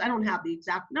facts, I don't have the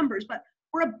exact numbers, but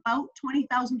we're about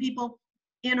 20,000 people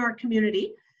in our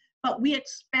community. But we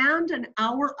expand an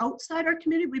hour outside our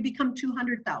community, we become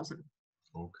 200,000.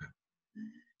 Okay.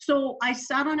 So I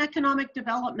sat on economic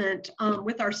development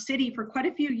with our city for quite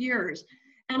a few years.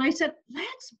 And I said,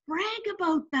 let's brag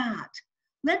about that.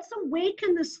 Let's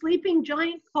awaken the sleeping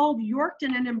giant called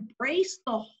Yorkton and embrace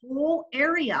the whole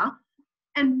area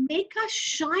and make us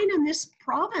shine in this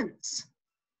province.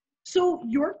 So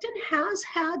Yorkton has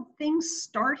had things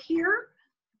start here,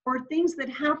 or things that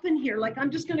happen here. Like, I'm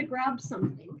just gonna grab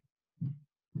something.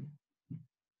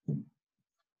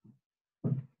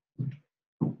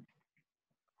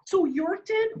 So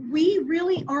Yorkton, we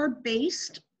really are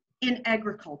based in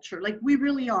agriculture. Like, we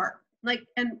really are. Like,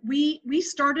 and we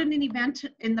started an event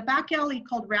in the back alley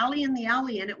called Rally in the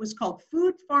Alley, and it was called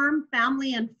Food, Farm,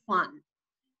 Family, and Fun.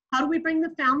 How do we bring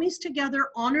the families together,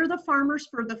 honor the farmers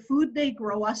for the food they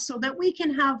grow us so that we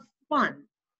can have fun?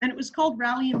 And it was called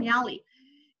Rally in the Alley,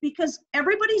 because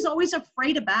everybody's always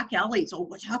afraid of back alleys. Oh,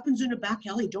 what happens in a back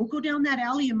alley? Don't go down that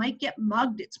alley, you might get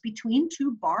mugged. It's between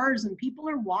 2 bars and people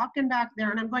are walking back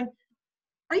there. And I'm going,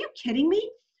 are you kidding me?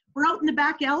 We're out in the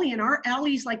back alley and our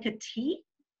alley's like a T,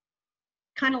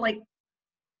 kind of like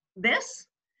this.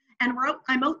 And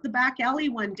I'm out the back alley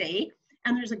one day,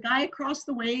 and there's a guy across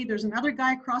the way, there's another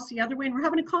guy across the other way, and we're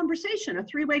having a conversation, a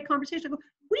three-way conversation. I go,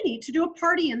 we need to do a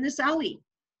party in this alley.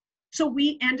 So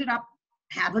we ended up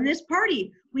having this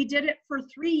party. We did it for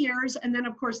 3 years, and then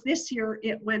of course this year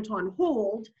it went on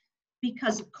hold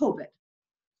because of COVID.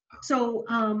 So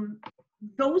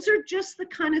those are just the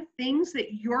kind of things that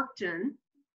Yorkton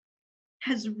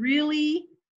has really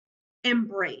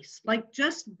embraced, like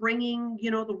just bringing,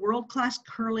 you know, the world-class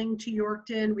curling to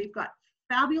Yorkton. We've got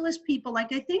fabulous people.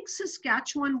 Like, I think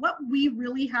Saskatchewan, what we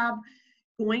really have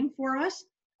going for us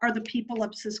are the people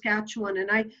of Saskatchewan.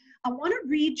 And I want to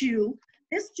read you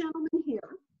this gentleman here,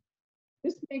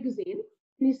 this magazine.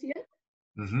 Can you see it?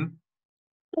 Mm-hmm.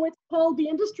 So it's called The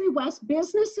Industry West,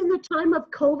 Business in the Time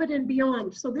of COVID and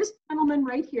Beyond. So this gentleman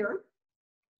right here,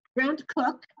 Grant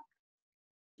Cook,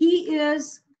 he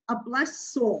is a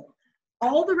blessed soul.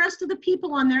 All the rest of the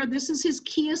people on there, this is his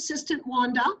key assistant,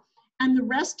 Wanda, and the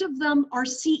rest of them are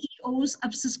CEOs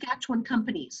of Saskatchewan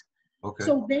companies. Okay.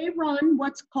 So they run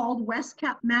what's called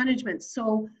Westcap Management.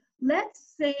 So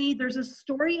let's say there's a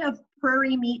story of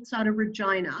Prairie Meats out of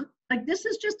Regina. Like, this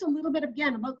is just a little bit,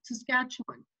 again, about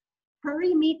Saskatchewan.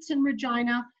 Prairie Meats in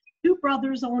Regina, two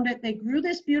brothers owned it. They grew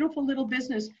this beautiful little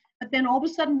business, but then all of a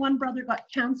sudden one brother got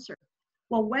cancer.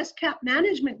 Well, Westcap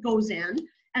Management goes in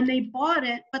and they bought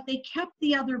it, but they kept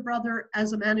the other brother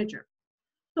as a manager.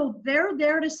 So they're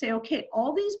there to say, okay,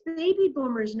 all these baby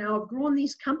boomers now have grown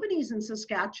these companies in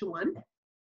Saskatchewan.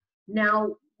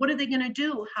 Now, what are they going to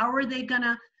do? How are they going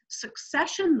to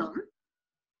succession them?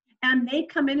 And they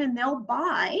come in and they'll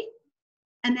buy,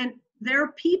 and then their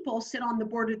people sit on the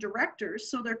board of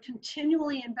directors. So they're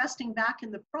continually investing back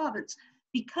in the province.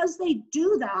 Because they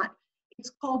do that, it's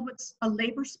called what's a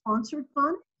labor sponsored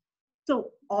fund.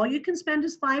 So all you can spend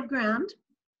is $5,000.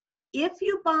 If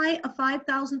you buy a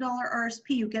 $5,000 RSP,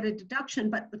 you get a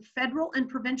deduction, but the federal and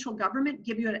provincial government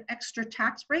give you an extra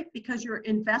tax break because you're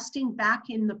investing back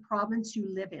in the province you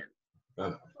live in.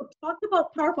 So talk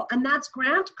about powerful, and that's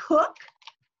Grant Cook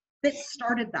that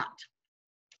started that.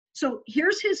 So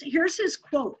here's his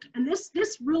quote, and this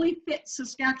really fits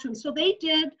Saskatchewan. So they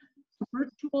did a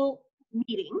virtual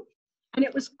meeting, and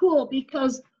it was cool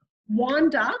because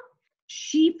Wanda,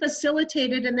 she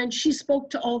facilitated, and then she spoke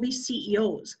to all these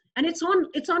CEOs. And it's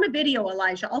on a video,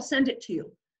 Elijah. I'll send it to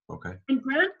you. Okay. And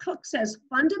Grant Cook says,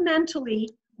 fundamentally,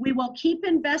 we will keep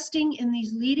investing in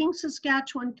these leading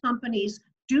Saskatchewan companies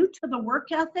due to the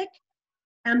work ethic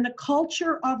and the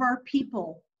culture of our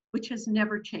people, which has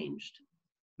never changed.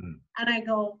 Mm. And I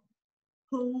go,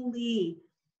 holy,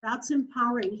 that's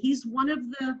empowering. He's one of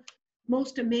the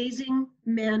most amazing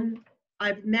men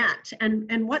I've met.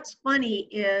 And what's funny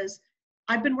is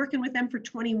I've been working with them for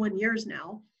 21 years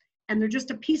now, and they're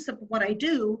just a piece of what I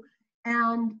do.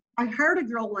 And I hired a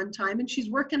girl one time, and she's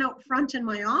working out front in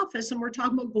my office, and we're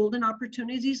talking about golden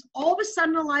opportunities. All of a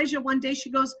sudden, Elijah, one day she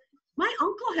goes, my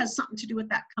uncle has something to do with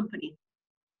that company.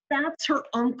 That's her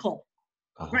uncle,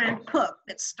 Grant Cook,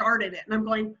 that started it. And I'm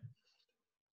going,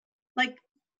 like,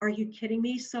 are you kidding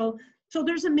me? So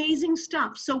there's amazing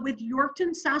stuff. So with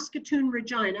Yorkton, Saskatoon,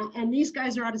 Regina, and these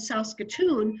guys are out of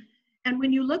Saskatoon. And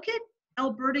when you look at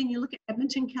Alberta and you look at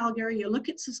Edmonton, Calgary, you look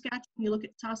at Saskatchewan, you look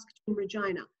at Saskatoon,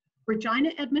 Regina.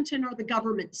 Regina, Edmonton are the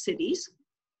government cities.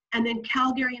 And then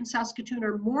Calgary and Saskatoon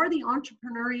are more the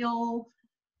entrepreneurial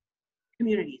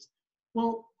communities.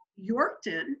 Well,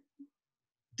 Yorkton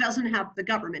doesn't have the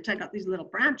government. I got these little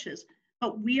branches,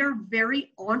 but we are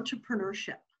very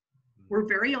entrepreneurship. We're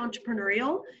very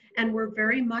entrepreneurial, and we're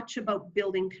very much about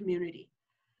building community.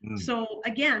 Mm. So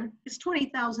again, it's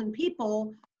 20,000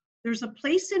 people. There's a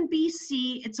place in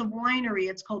BC, it's a winery,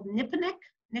 it's called Nipinic,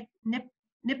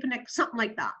 something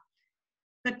like that.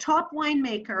 The top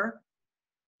winemaker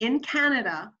in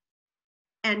Canada,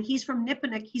 and he's from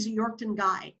Nipinic, he's a Yorkton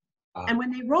guy. And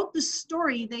when they wrote the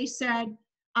story, they said,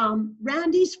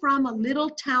 Randy's from a little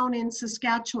town in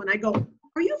Saskatchewan. I go,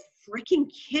 are you freaking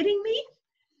kidding me?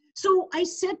 So I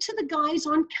said to the guys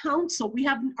on council, we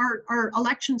have our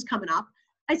elections coming up.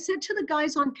 I said to the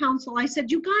guys on council, I said,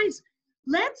 you guys,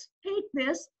 let's take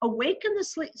this, awaken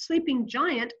the sleeping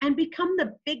giant, and become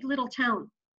the big little town.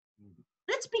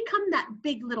 Let's become that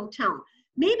big little town.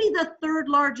 Maybe the third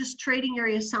largest trading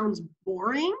area sounds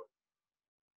boring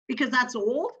because that's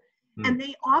old. And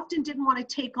they often didn't want to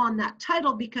take on that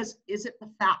title because is it the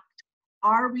fact?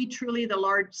 Are we truly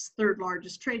the third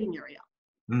largest trading area?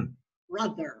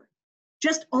 Brother,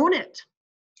 just own it,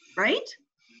 right?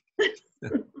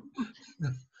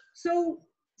 So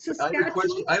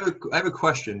Saskatchewan. I have a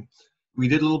question. We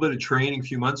did a little bit of training a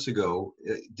few months ago.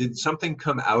 Did something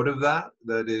come out of that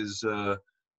is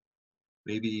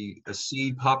maybe a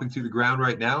seed popping through the ground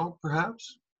right now,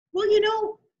 perhaps? Well,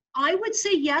 I would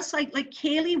say yes. Like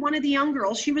Kaylee, one of the young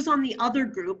girls, she was on the other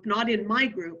group, not in my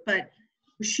group, but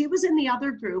she was in the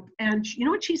other group. And you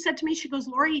know what she said to me? She goes,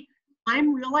 Laurie,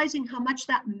 I'm realizing how much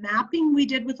that mapping we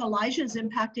did with Elijah is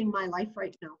impacting my life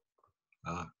right now.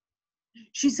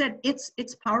 She said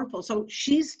it's powerful. So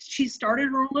she started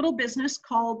her own little business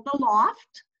called The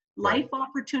Loft, Life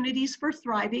Opportunities for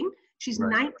Thriving. She's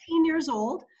 19 years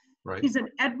old. Right. She's an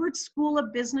Edwards School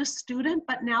of Business student,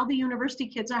 but now the university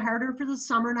kids, I hired her for the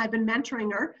summer and I've been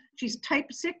mentoring her. She's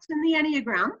type 6 in the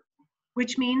Enneagram,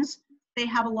 which means they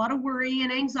have a lot of worry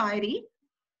and anxiety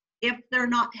if they're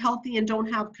not healthy and don't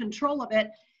have control of it.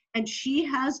 And she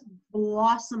has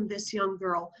blossomed, this young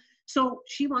girl. So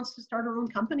she wants to start her own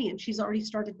company and she's already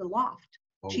started The Loft.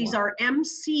 She's our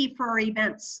MC for our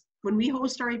events. When we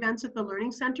host our events at the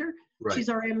Learning Center, she's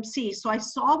our MC. So I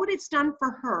saw what it's done for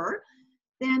her.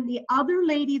 Then the other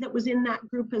lady that was in that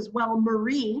group as well,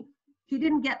 Marie, she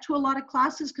didn't get to a lot of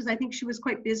classes because I think she was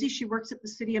quite busy. She works at the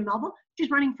city of Melville.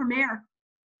 She's running for mayor.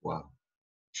 Wow.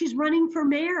 She's running for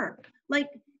mayor. And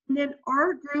then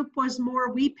our group was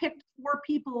more, we picked 4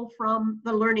 people from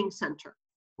the Learning Center.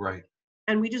 Right.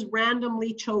 And we just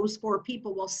randomly chose 4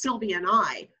 people. Well, Sylvia and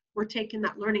I were taking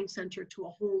that Learning Center to a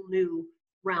whole new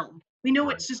realm. We know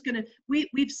it's just gonna,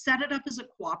 we've set it up as a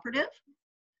cooperative.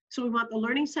 So we want the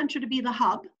Learning Center to be the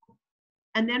hub.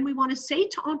 And then we want to say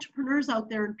to entrepreneurs out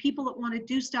there and people that want to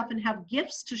do stuff and have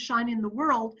gifts to shine in the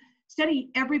world, instead of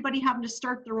everybody having to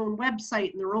start their own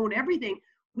website and their own everything,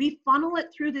 we funnel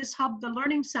it through this hub, the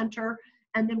Learning Center,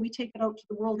 and then we take it out to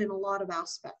the world in a lot of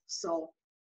aspects. So,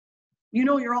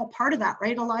 you're all part of that,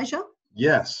 right, Elijah?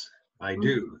 Yes, I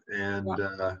do. And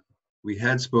we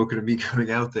had spoken of me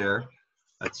coming out there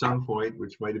at some point,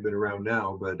 which might have been around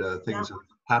now, but things have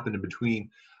happened in between.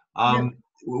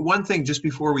 One thing, just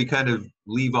before we kind of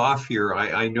leave off here,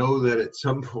 I know that at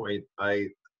some point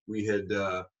we had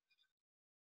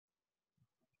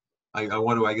I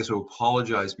want to, I guess,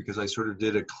 apologize because I sort of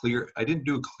did I didn't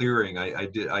do a clearing.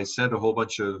 I sent a whole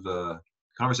bunch of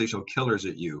conversational killers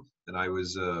at you, and I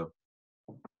was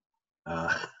and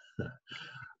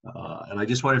I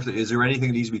just wonder is there anything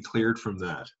that needs to be cleared from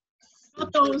that?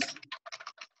 Not those.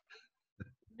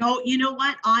 No, you know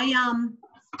what?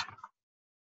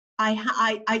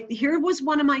 Here was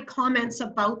one of my comments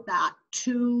about that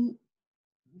to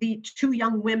the 2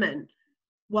 young women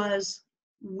was,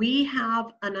 we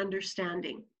have an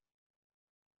understanding.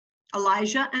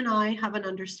 Elijah and I have an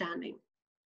understanding.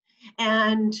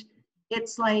 And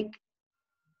it's like,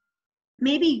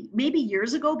 maybe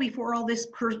years ago, before all this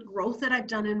growth that I've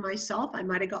done in myself, I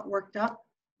might've got worked up.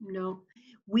 No,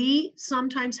 we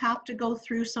sometimes have to go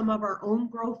through some of our own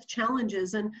growth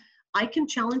challenges, and I can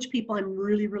challenge people. I'm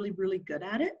really, really, really good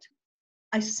at it.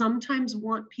 I sometimes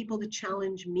want people to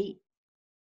challenge me.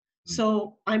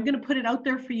 So I'm going to put it out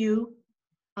there for you.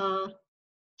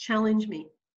 Challenge me.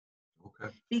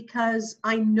 Okay. Because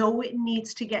I know it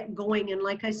needs to get going. And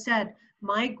like I said,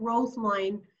 my growth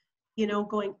line,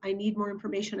 going, I need more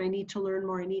information. I need to learn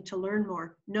more. I need to learn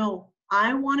more. No,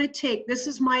 I want to this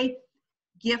is my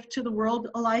gift to the world,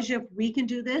 Elijah. If we can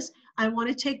do this, I want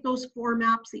to take those 4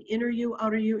 maps, the inner you,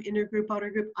 outer you, inner group,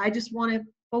 outer group. I just want to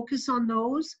focus on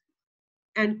those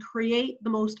and create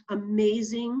the most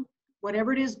amazing,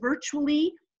 whatever it is,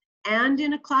 virtually and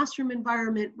in a classroom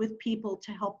environment with people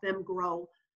to help them grow.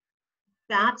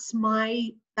 That's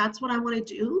what I want to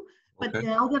do. But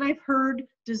now that I've heard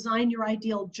design your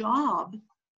ideal job,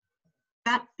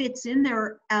 that fits in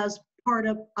there as part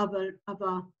of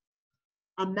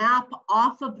a map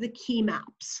off of the key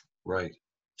maps. Right.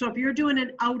 So if you're doing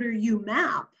an outer you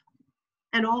map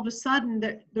and all of a sudden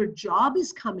their job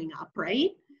is coming up, right?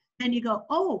 Then you go,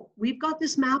 oh, we've got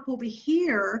this map over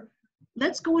here.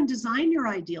 Let's go and design your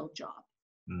ideal job.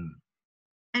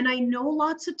 And I know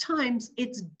lots of times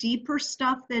it's deeper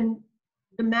stuff than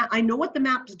the map. I know what the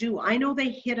maps do. I know they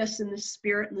hit us in the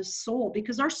spirit and the soul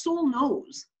because our soul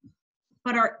knows,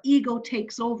 but our ego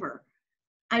takes over.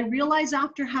 I realized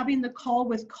after having the call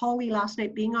with Collie last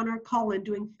night, being on our call and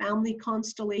doing family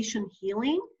constellation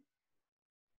healing,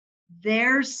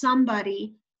 there's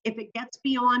somebody, if it gets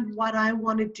beyond what I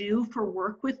want to do for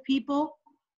work with people,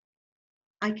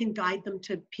 I can guide them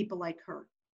to people like her.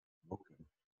 Okay.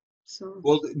 So.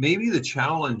 Well, maybe the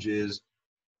challenge is,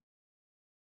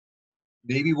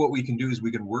 maybe what we can do is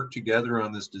we can work together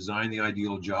on this design the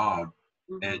ideal job,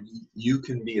 and you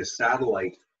can be a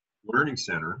satellite learning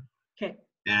center. Okay.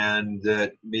 And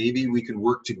that maybe we can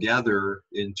work together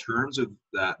in terms of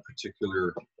that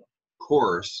particular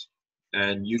course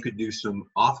and you could do some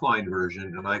offline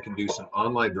version and I can do some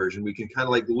online version. We can kind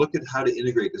of like look at how to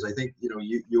integrate, because I think, you know,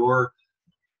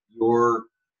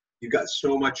 you've got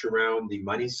so much around the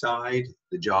money side.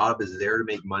 The job is there to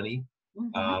make money.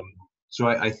 So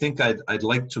I think I'd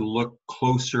like to look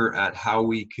closer at how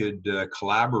we could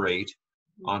collaborate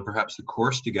on perhaps the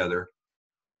course together,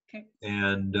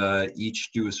 and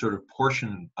each do a sort of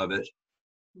portion of it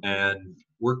and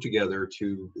work together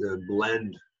to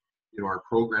blend, you know, our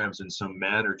programs in some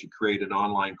manner to create an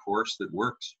online course that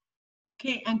works.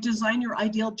 Okay, and design your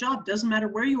ideal job. Doesn't matter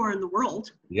where you are in the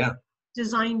world. Yeah.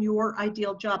 Design your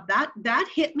ideal job. That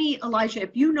hit me, Elijah.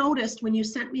 If you noticed when you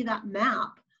sent me that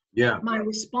map, Yeah. my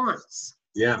response.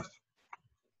 Yeah.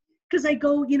 Because I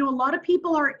go, you know, a lot of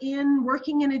people are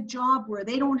working in a job where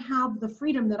they don't have the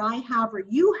freedom that I have or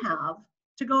you have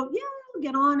to go, yeah, I'll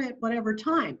get on at whatever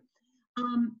time.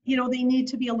 You know, they need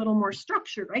to be a little more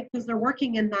structured, right? Because they're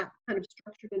working in that kind of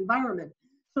structured environment.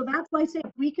 So that's why I say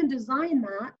if we can design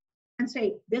that and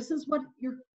say, this is what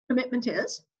your commitment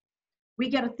is. We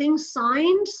get a thing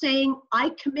signed saying,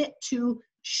 I commit to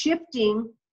shifting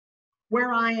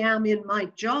where I am in my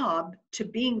job to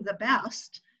being the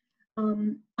best.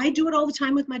 I do it all the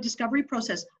time with my discovery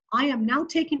process. I am now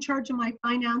taking charge of my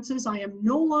finances. I am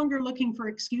no longer looking for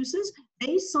excuses.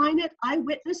 They sign it, I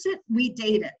witness it, we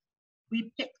date it. We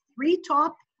pick 3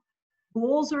 top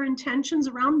goals or intentions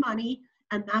around money,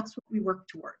 and that's what we work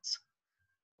towards.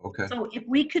 Okay. So if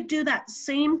we could do that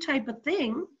same type of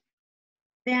thing,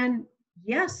 then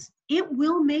yes, it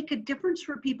will make a difference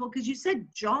for people, because you said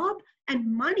job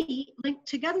and money linked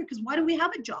together, because why do we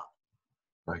have a job?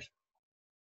 Right.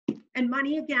 And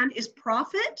money, again, is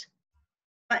profit,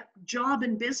 but job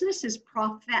and business is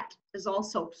profit, is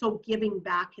also, so giving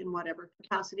back in whatever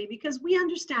capacity, because we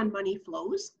understand money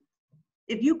flows.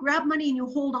 If you grab money and you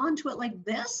hold on to it like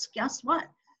this, guess what?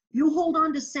 You hold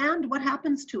on to sand, what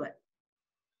happens to it?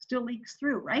 Still leaks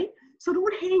through, right? So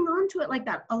don't hang on to it like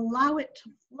that. Allow it to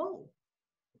flow.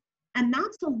 And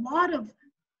that's a lot of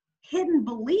hidden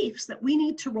beliefs that we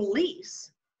need to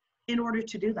release in order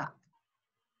to do that.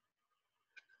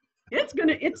 It's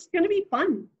gonna be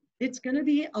fun. It's gonna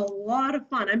be a lot of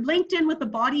fun. I'm linked in with the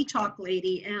Body Talk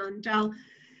lady, and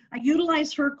I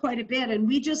utilize her quite a bit. And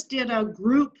we just did a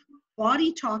group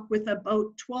Body Talk with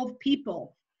about 12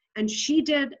 people, and she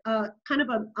did kind of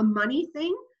a money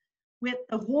thing with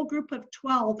a whole group of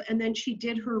 12, and then she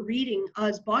did her reading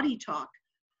as Body Talk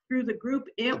through the group.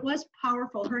 It was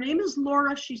powerful. Her name is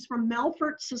Laura. She's from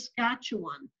Melfort,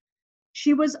 Saskatchewan.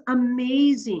 She was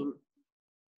amazing.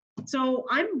 So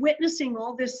I'm witnessing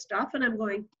all this stuff and I'm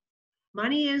going,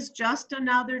 money is just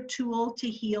another tool to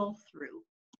heal through.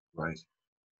 Right.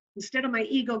 Instead of my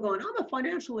ego going, I'm a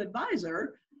financial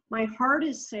advisor, my heart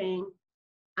is saying,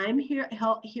 I'm here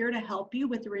to help you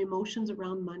with your emotions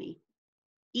around money.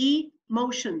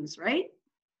 Emotions, right?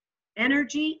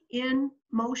 Energy in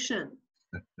motion.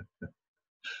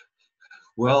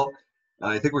 Well,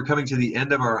 I think we're coming to the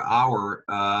end of our hour.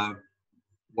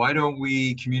 Why don't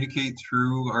we communicate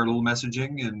through our little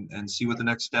messaging and see what the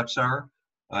next steps are?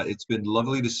 It's been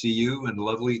lovely to see you and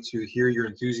lovely to hear your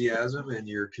enthusiasm and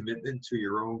your commitment to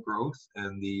your own growth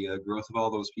and the growth of all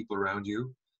those people around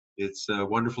you. It's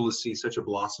wonderful to see such a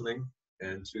blossoming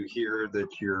and to hear that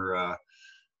you're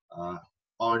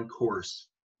on course,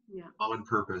 on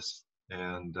purpose,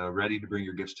 and ready to bring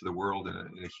your gifts to the world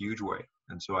in a huge way.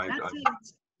 And so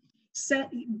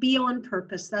be on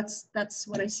purpose. That's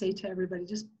what I say to everybody.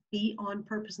 Just be on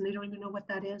purpose, and they don't even know what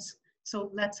that is.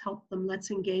 So let's help them. Let's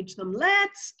engage them.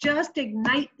 Let's just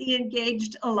ignite the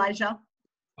engaged, Elijah.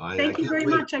 Thank you very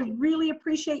much. I really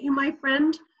appreciate you, my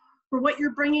friend, for what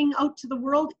you're bringing out to the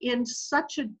world in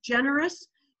such a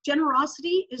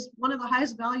generosity is one of the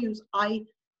highest values I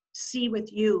see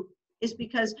with you, is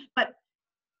because, but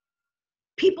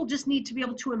people just need to be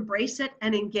able to embrace it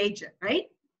and engage it, right?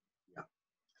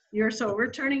 So we're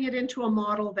turning it into a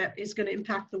model that is going to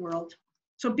impact the world.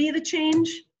 So be the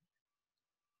change.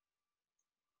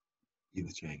 Be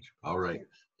the change. All right.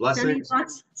 Blessings.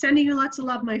 Sending you lots of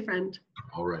love, my friend.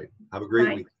 All right. Have a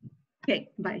great week. Okay,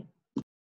 bye.